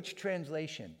 which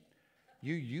translation?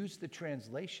 You use the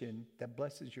translation that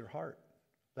blesses your heart.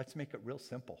 Let's make it real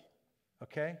simple,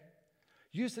 okay?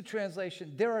 Use the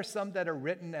translation. There are some that are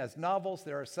written as novels.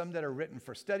 There are some that are written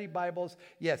for study Bibles.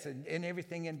 Yes, and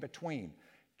everything in between.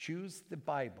 Choose the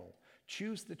Bible.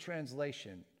 Choose the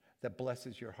translation that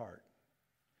blesses your heart.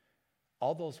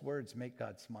 All those words make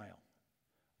God smile.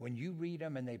 When you read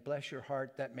them and they bless your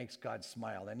heart, that makes God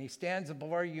smile. And he stands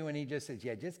before you and he just says,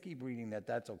 yeah, just keep reading that.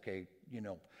 That's okay.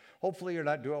 Hopefully you're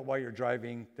not doing it while you're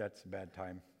driving. That's a bad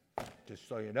time. Just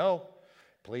so you know.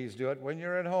 Please do it when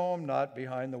you're at home, not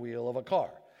behind the wheel of a car.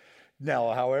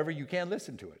 Now, however, you can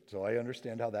listen to it, so I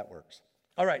understand how that works.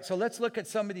 All right, so let's look at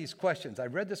some of these questions. I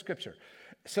read the scripture.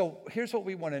 So here's what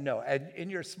we want to know. And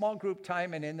in your small group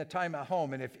time and in the time at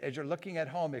home, and as you're looking at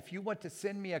home, if you want to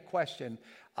send me a question,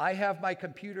 I have my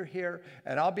computer here,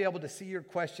 and I'll be able to see your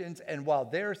questions. And while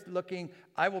they're looking,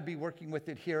 I will be working with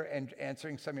it here and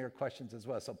answering some of your questions as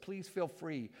well. So please feel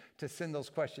free to send those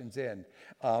questions in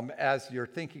as you're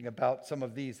thinking about some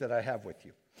of these that I have with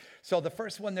you. So the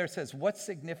first one there says, what's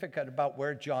significant about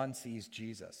where John sees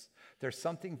Jesus? There's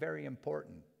something very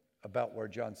important about where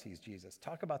John sees Jesus.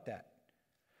 Talk about that.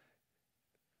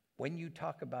 When you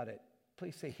talk about it,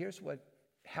 please say, here's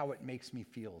how it makes me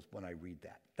feel when I read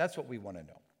that. That's what we want to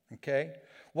know, okay?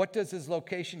 What does his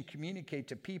location communicate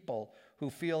to people who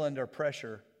feel under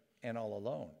pressure and all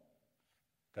alone?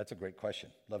 That's a great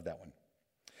question. Love that one.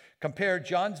 Compare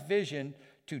John's vision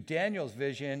to Daniel's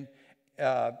vision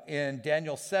in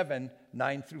Daniel 7,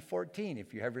 9 through 14.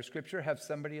 If you have your scripture, have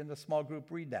somebody in the small group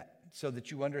read that so that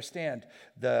you understand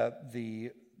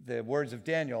the words of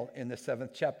Daniel in the 7th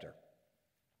chapter.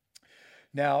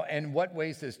 Now, in what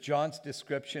ways does John's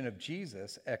description of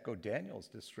Jesus echo Daniel's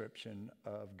description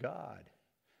of God?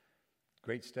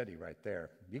 Great study right there.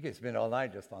 You can spend all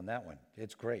night just on that one.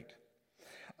 It's great.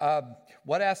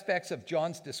 What aspects of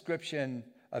John's description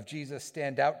of Jesus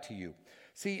stand out to you?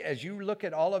 See, as you look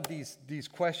at all of these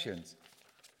questions,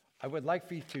 I would like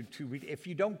for you to read. If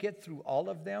you don't get through all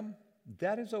of them,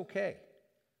 that is okay.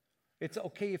 It's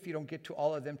okay if you don't get to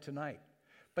all of them tonight.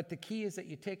 But the key is that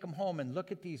you take them home and look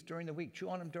at these during the week, chew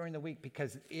on them during the week,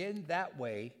 because in that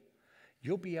way,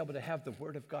 you'll be able to have the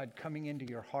Word of God coming into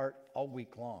your heart all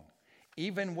week long.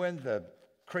 Even when the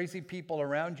crazy people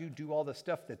around you do all the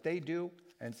stuff that they do,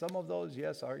 and some of those,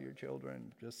 yes, are your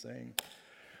children, just saying,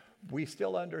 we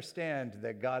still understand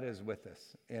that God is with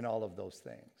us in all of those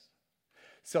things.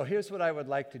 So here's what I would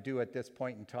like to do at this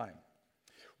point in time.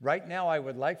 Right now, I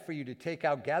would like for you to take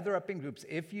out, gather up in groups.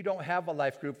 If you don't have a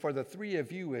life group, for the three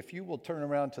of you, if you will turn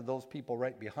around to those people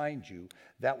right behind you,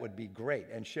 that would be great.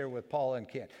 And share with Paul and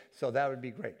Ken. So that would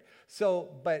be great. So,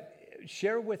 but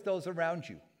share with those around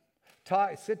you.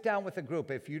 Sit down with a group.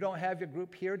 If you don't have your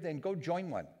group here, then go join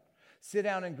one. Sit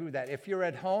down and do that. If you're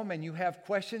at home and you have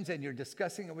questions and you're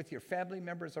discussing it with your family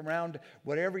members around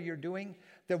whatever you're doing,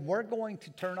 then we're going to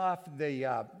turn off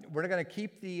we're going to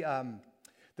keep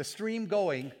the stream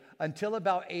going until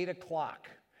about 8 o'clock,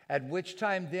 at which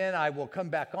time then I will come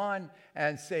back on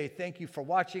and say thank you for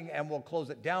watching, and we'll close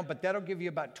it down. But that'll give you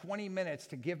about 20 minutes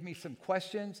to give me some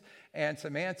questions and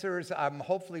some answers.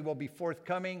 Hopefully will be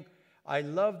forthcoming. I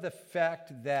love the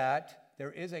fact that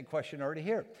there is a question already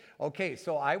here. Okay,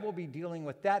 so I will be dealing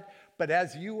with that. But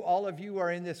as all of you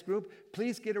are in this group,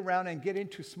 please get around and get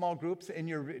into small groups, and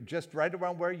you're just right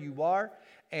around where you are.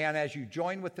 And as you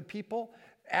join with the people,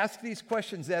 ask these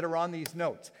questions that are on these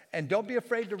notes. And don't be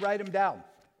afraid to write them down.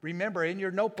 Remember, in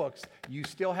your notebooks, you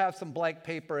still have some blank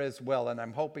paper as well, and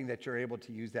I'm hoping that you're able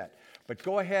to use that. But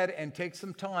go ahead and take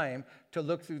some time to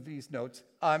look through these notes.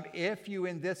 If you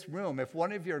in this room, if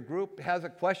one of your group has a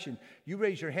question, you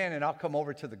raise your hand and I'll come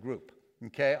over to the group,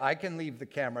 okay? I can leave the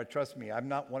camera. Trust me, I'm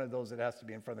not one of those that has to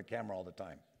be in front of the camera all the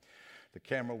time. The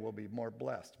camera will be more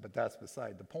blessed, but that's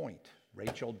beside the point.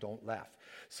 Rachel, don't laugh.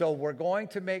 So we're going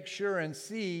to make sure and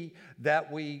see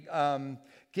that we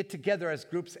get together as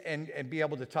groups and be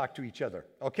able to talk to each other.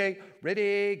 Okay,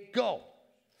 ready, go.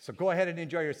 So go ahead and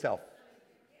enjoy yourself.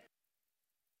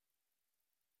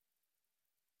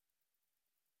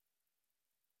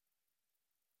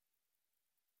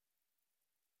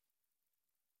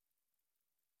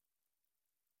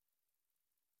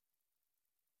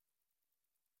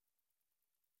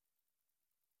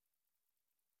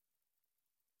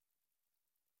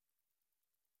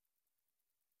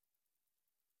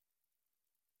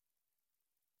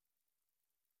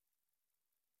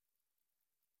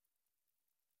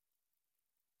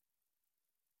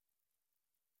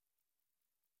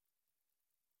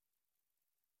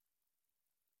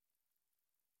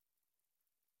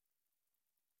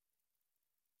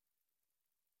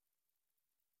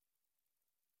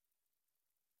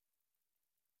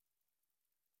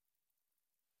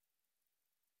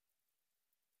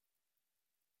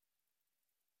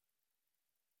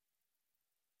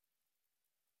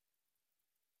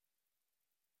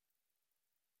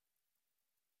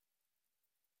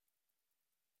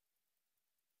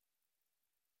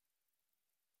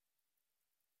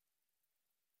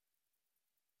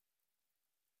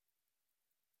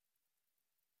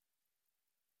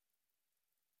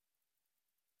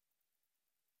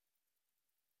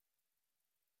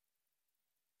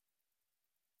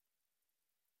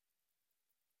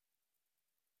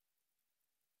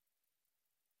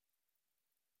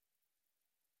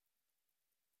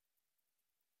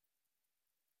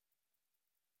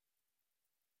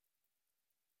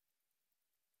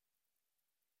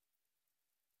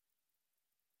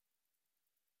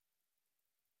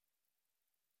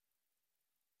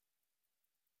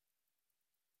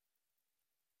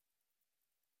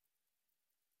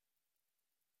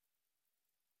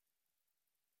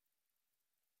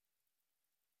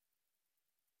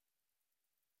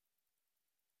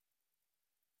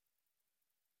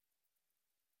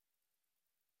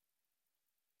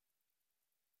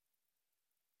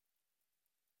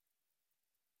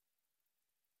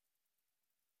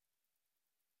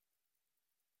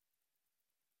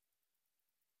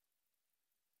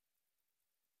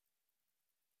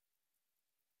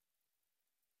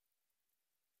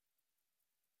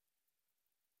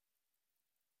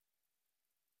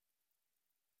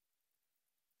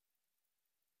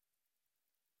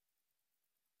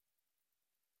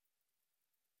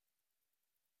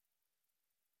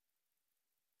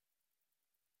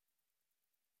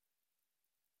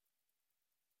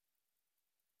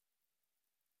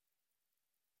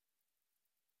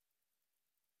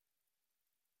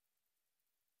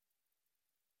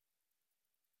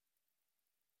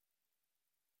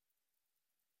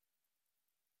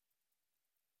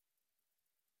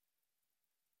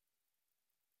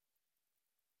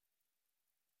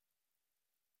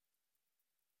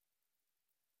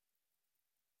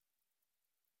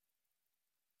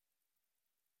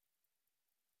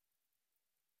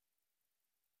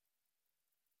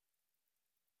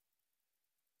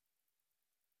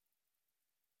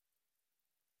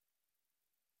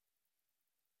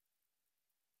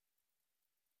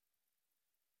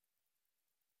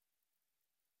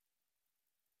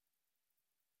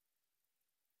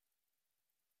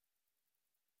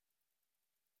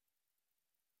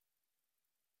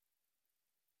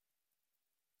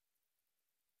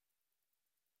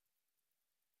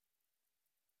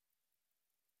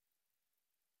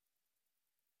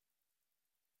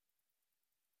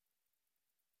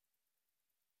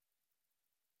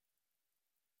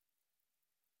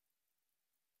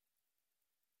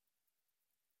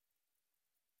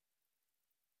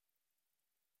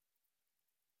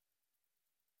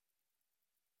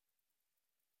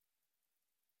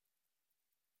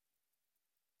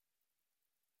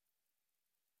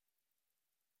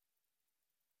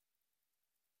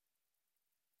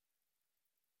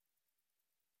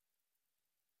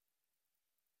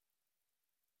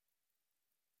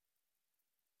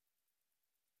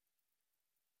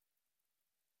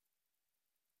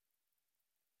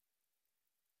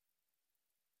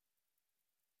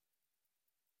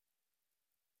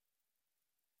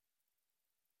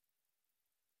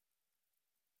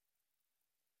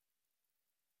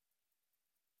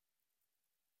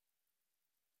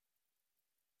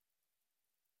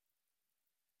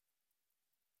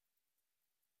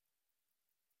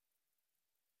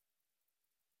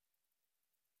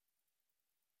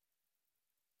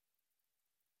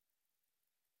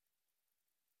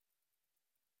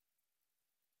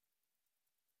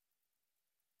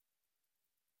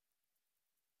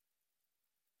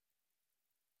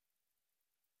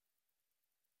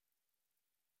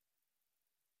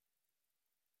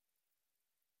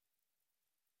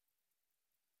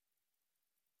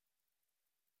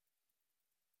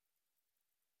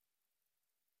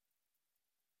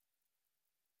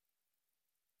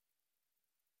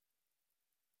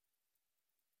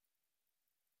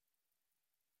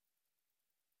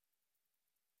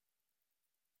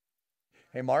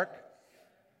 Hey, Mark.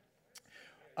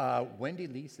 Wendy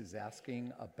Lease is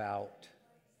asking about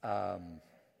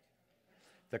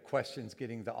the questions,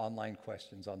 getting the online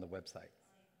questions on the website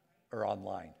or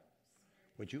online.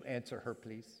 Would you answer her,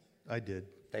 please? I did.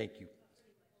 Thank you.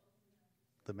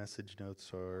 The message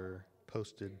notes are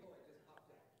posted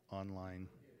online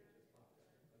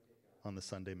on the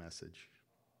Sunday message.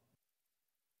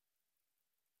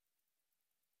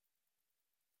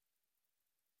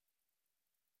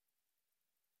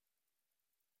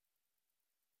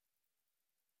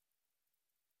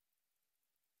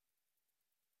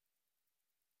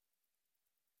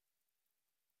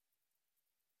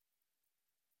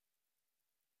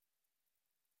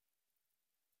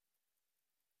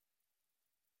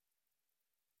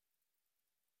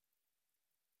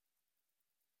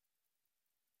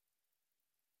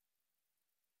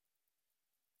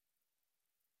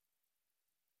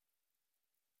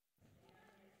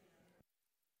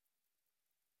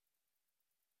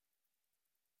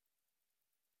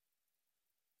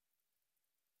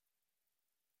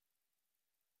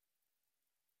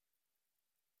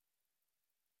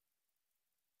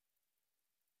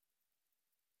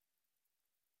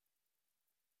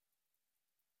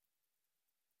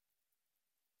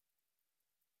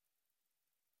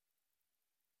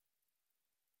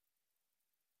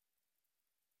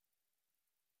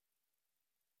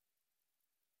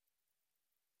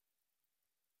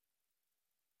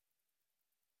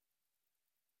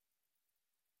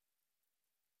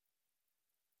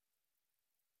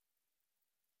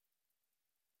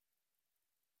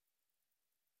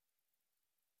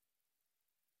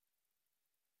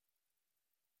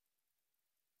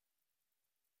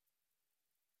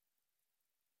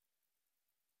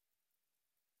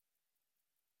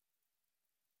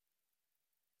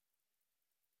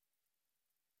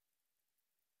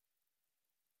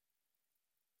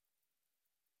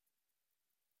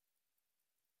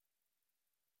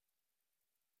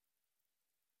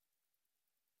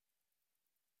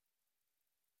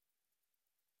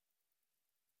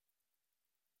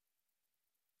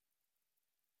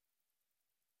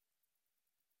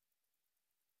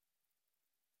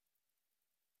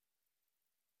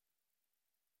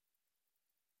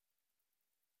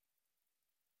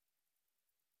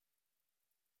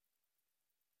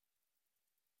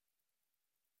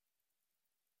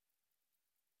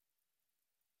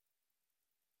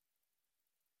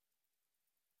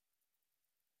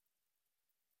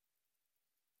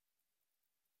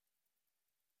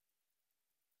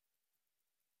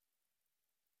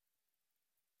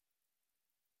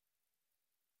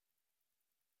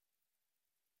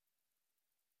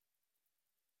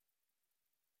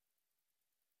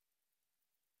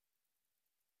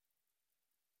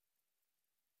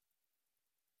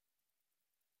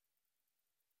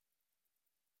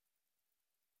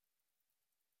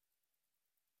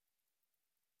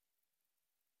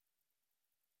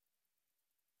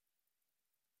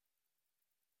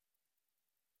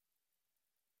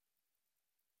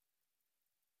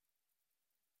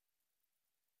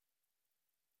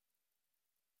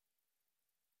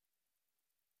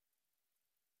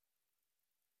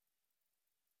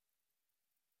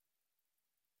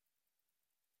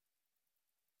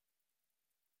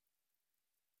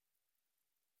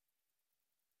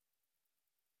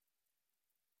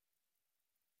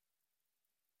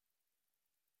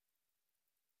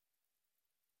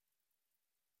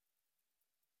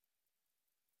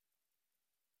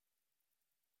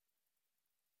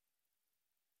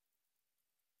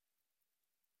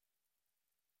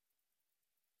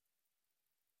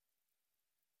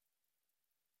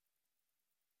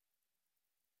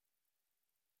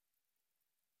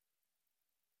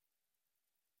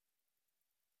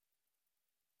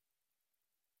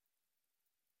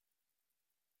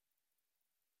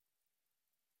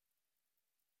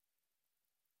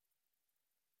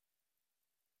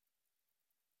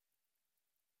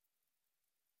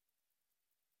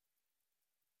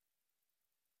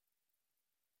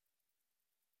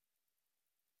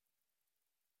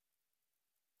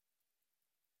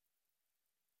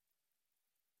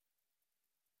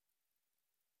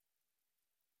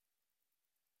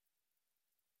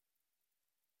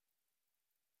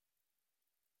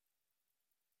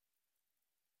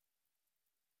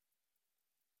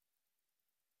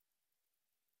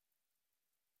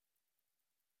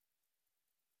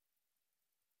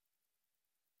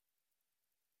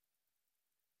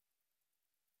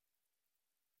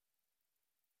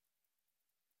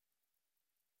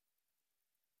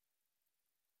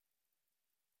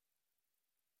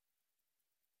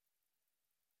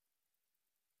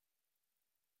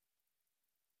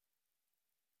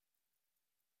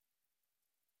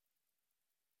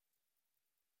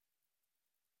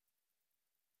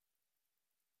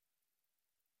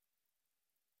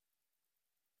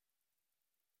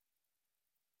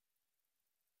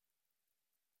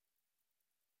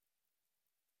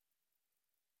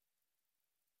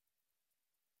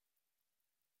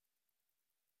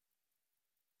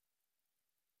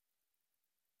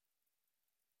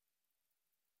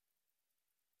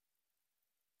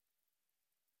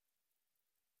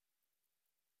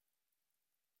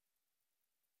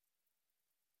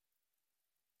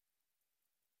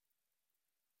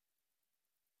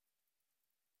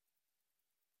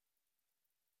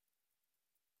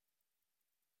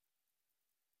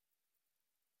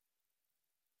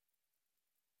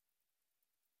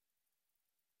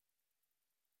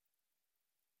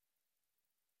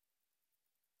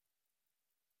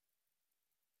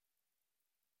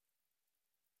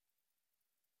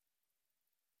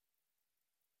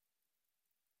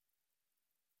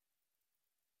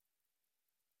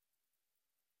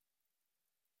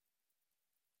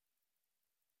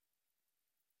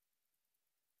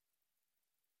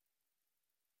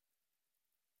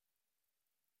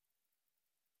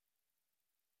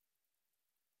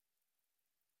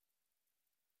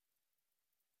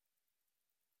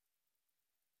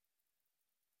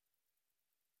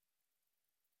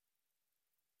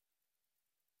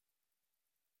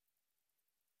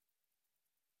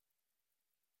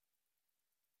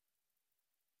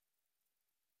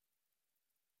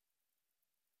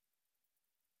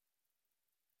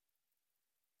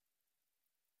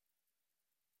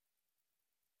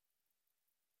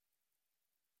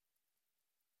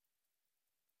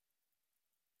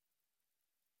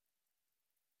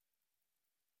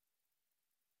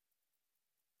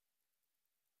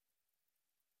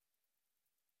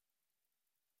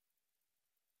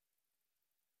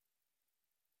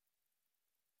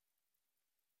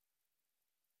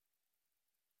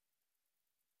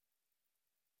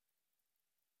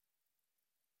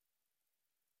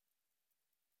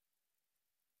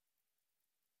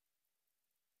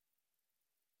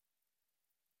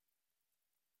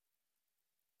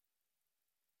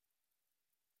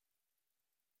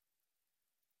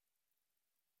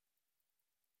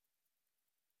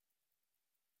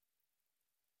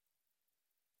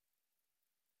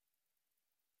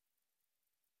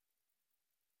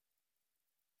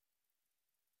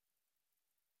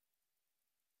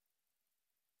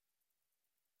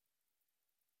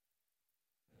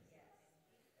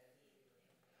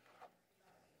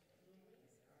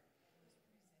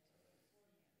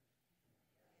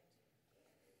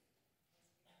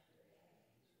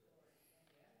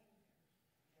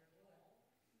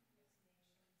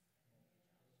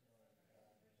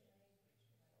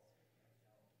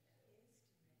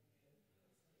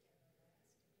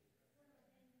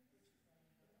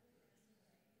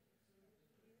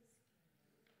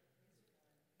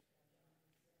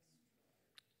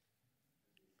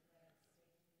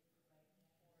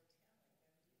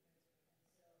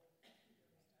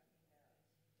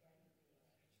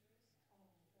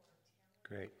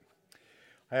 Great.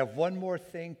 I have one more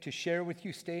thing to share with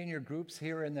you. Stay in your groups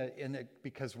here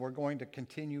because we're going to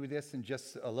continue this in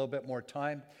just a little bit more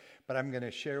time. But I'm going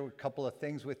to share a couple of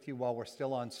things with you while we're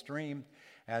still on stream,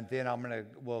 and then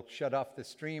we'll shut off the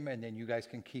stream, and then you guys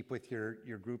can keep with your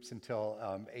groups until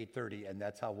 8:30, and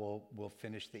that's how we'll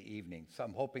finish the evening. So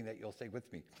I'm hoping that you'll stay with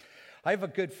me. I have a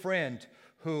good friend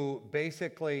who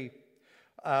basically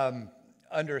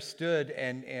understood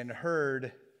and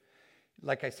heard.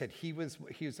 Like I said,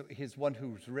 he's one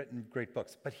who's written great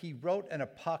books, but he wrote an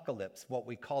apocalypse, what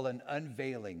we call an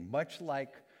unveiling, much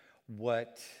like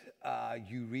what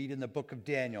you read in the book of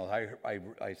Daniel.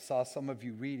 I saw some of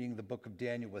you reading the book of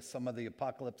Daniel with some of the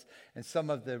apocalypse and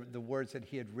some of the words that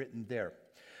he had written there.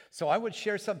 So I would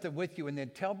share something with you and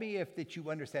then tell me that you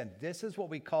understand. This is what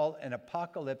we call an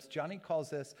apocalypse. Johnny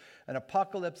calls this an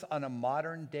apocalypse on a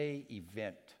modern day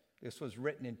event. This was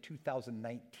written in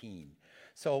 2019.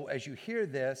 So as you hear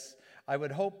this, I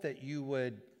would hope that you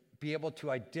would be able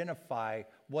to identify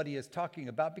what he is talking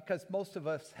about, because most of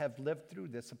us have lived through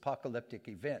this apocalyptic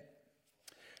event.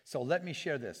 So let me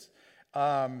share this.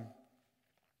 The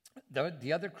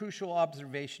other crucial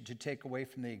observation to take away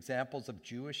from the examples of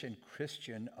Jewish and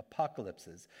Christian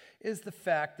apocalypses is the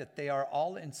fact that they are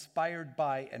all inspired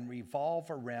by and revolve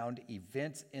around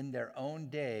events in their own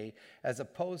day as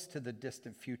opposed to the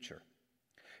distant future.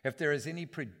 If there is any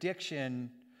prediction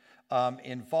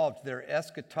involved, they're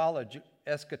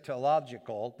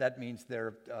eschatological, that means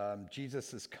their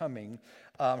Jesus is coming,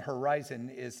 horizon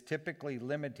is typically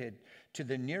limited to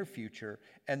the near future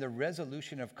and the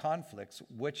resolution of conflicts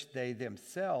which they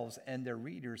themselves and their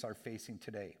readers are facing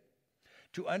today.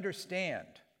 To understand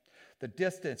the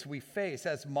distance we face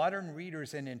as modern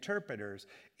readers and interpreters,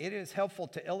 it is helpful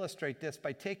to illustrate this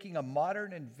by taking a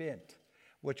modern event,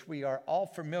 which we are all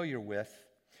familiar with,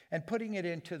 and putting it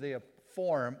into the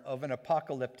form of an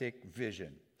apocalyptic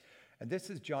vision. And this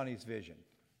is Johnny's vision.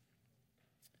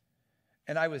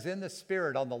 And I was in the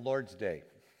Spirit on the Lord's day,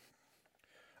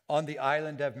 on the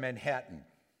island of Manhattan.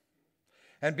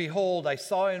 And behold, I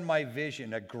saw in my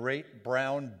vision a great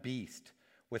brown beast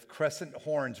with crescent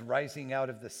horns rising out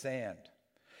of the sand.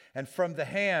 And from its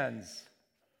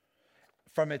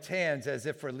hands, as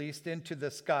if released into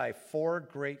the sky, 4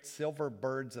 great silver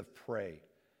birds of prey,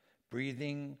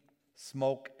 breathing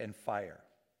smoke and fire.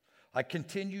 I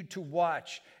continued to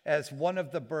watch as one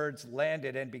of the birds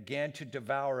landed and began to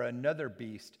devour another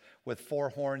beast with 4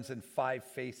 horns and 5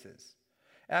 faces.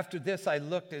 After this, I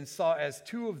looked and saw as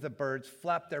 2 of the birds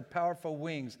flapped their powerful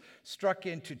wings, struck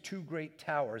into 2 great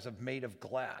towers made of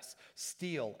glass,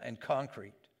 steel, and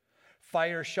concrete.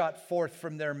 Fire shot forth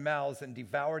from their mouths and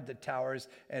devoured the towers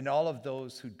and all of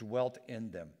those who dwelt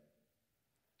in them.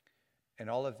 And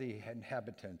all of the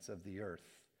inhabitants of the earth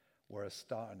were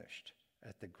astonished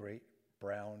at the great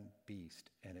brown beast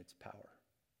and its power.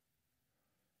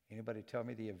 Anybody tell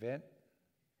me the event?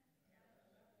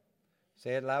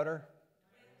 Say it louder.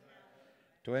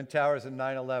 Twin Towers and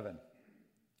 9/11.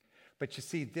 But you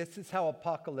see, this is how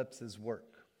apocalypses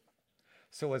work.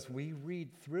 So as we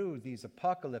read through these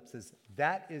apocalypses,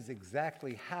 that is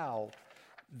exactly how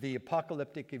the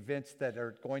apocalyptic events that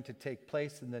are going to take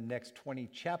place in the next 20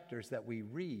 chapters that we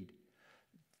read,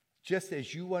 just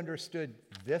as you understood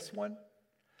this one,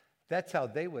 that's how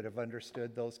they would have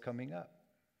understood those coming up.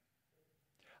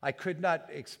 I could not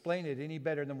explain it any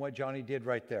better than what Johnny did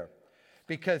right there.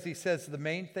 Because he says the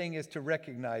main thing is to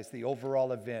recognize the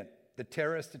overall event, the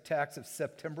terrorist attacks of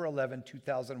September 11,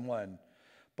 2001.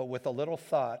 But with a little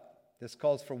thought, this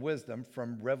calls for wisdom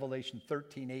from Revelation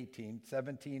 13, 18,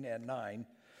 17, and 9.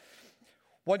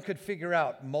 One could figure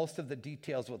out most of the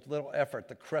details with little effort,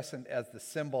 the crescent as the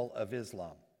symbol of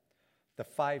Islam, the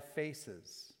 5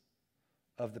 faces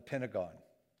of the Pentagon,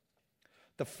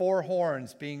 the 4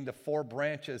 horns being the 4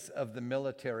 branches of the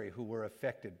military who were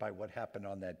affected by what happened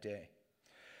on that day.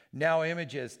 Now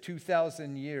imagine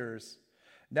 2,000 years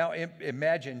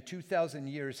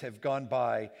have gone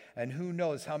by, and who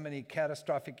knows how many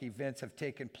catastrophic events have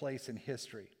taken place in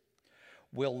history.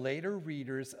 Will later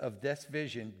readers of this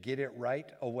vision get it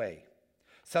right away?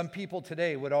 Some people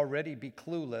today would already be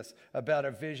clueless about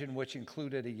a vision which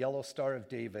included a yellow Star of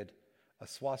David, a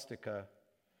swastika,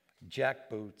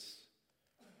 jackboots,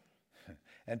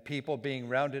 and people being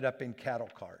rounded up in cattle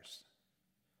cars.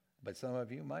 But some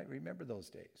of you might remember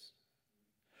those days.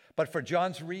 But for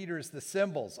John's readers, the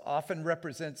symbols often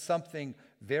represent something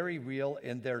very real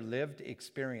in their lived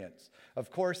experience.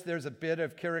 Of course, there's a bit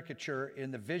of caricature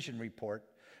in the vision report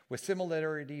with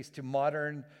similarities to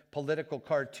modern political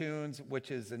cartoons, which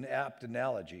is an apt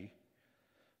analogy.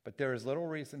 But there is little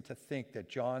reason to think that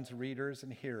John's readers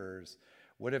and hearers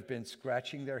would have been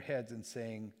scratching their heads and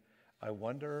saying, I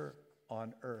wonder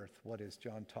on earth, what is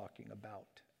John talking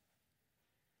about?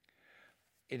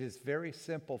 It is very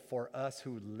simple for us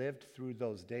who lived through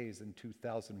those days in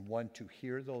 2001 to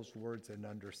hear those words and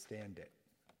understand it.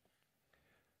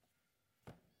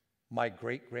 My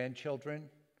great-grandchildren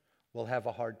will have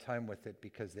a hard time with it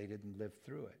because they didn't live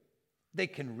through it. They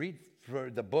can read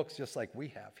through the books just like we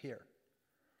have here.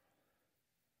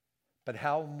 But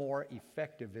how more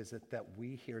effective is it that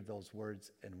we hear those words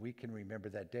and we can remember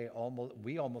that day?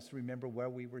 We almost remember where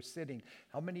we were sitting.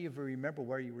 How many of you remember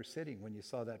where you were sitting when you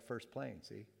saw that first plane?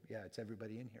 See? Yeah, it's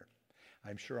everybody in here.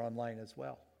 I'm sure online as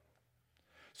well.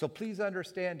 So please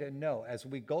understand and know, as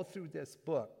we go through this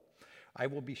book, I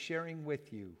will be sharing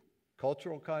with you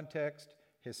cultural context,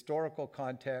 historical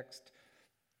context,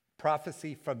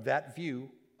 prophecy from that view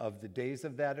of the days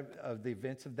of the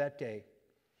events of that day,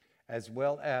 as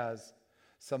well as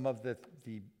some of the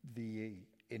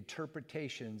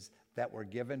interpretations that were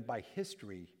given by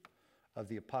history of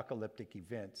the apocalyptic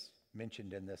events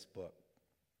mentioned in this book.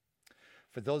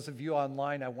 For those of you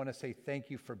online, I want to say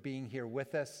thank you for being here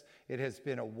with us. It has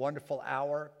been a wonderful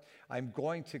hour. I'm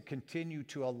going to continue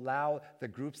to allow the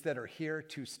groups that are here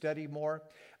to study more.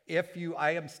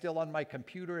 I am still on my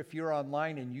computer. If you're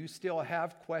online and you still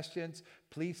have questions,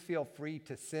 please feel free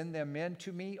to send them in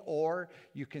to me, or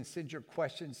you can send your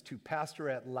questions to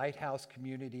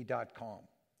pastor@lighthousecommunity.com,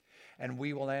 and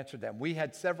we will answer them. We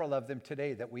had several of them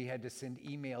today that we had to send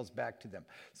emails back to them.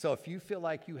 So if you feel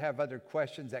like you have other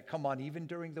questions that come on even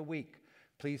during the week,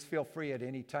 please feel free at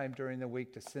any time during the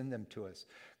week to send them to us.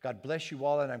 God bless you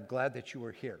all, and I'm glad that you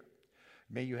were here.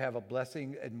 May you have a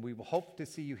blessing, and we will hope to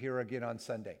see you here again on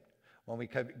Sunday when we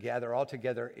gather all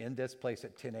together in this place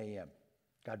at 10 a.m.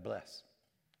 God bless.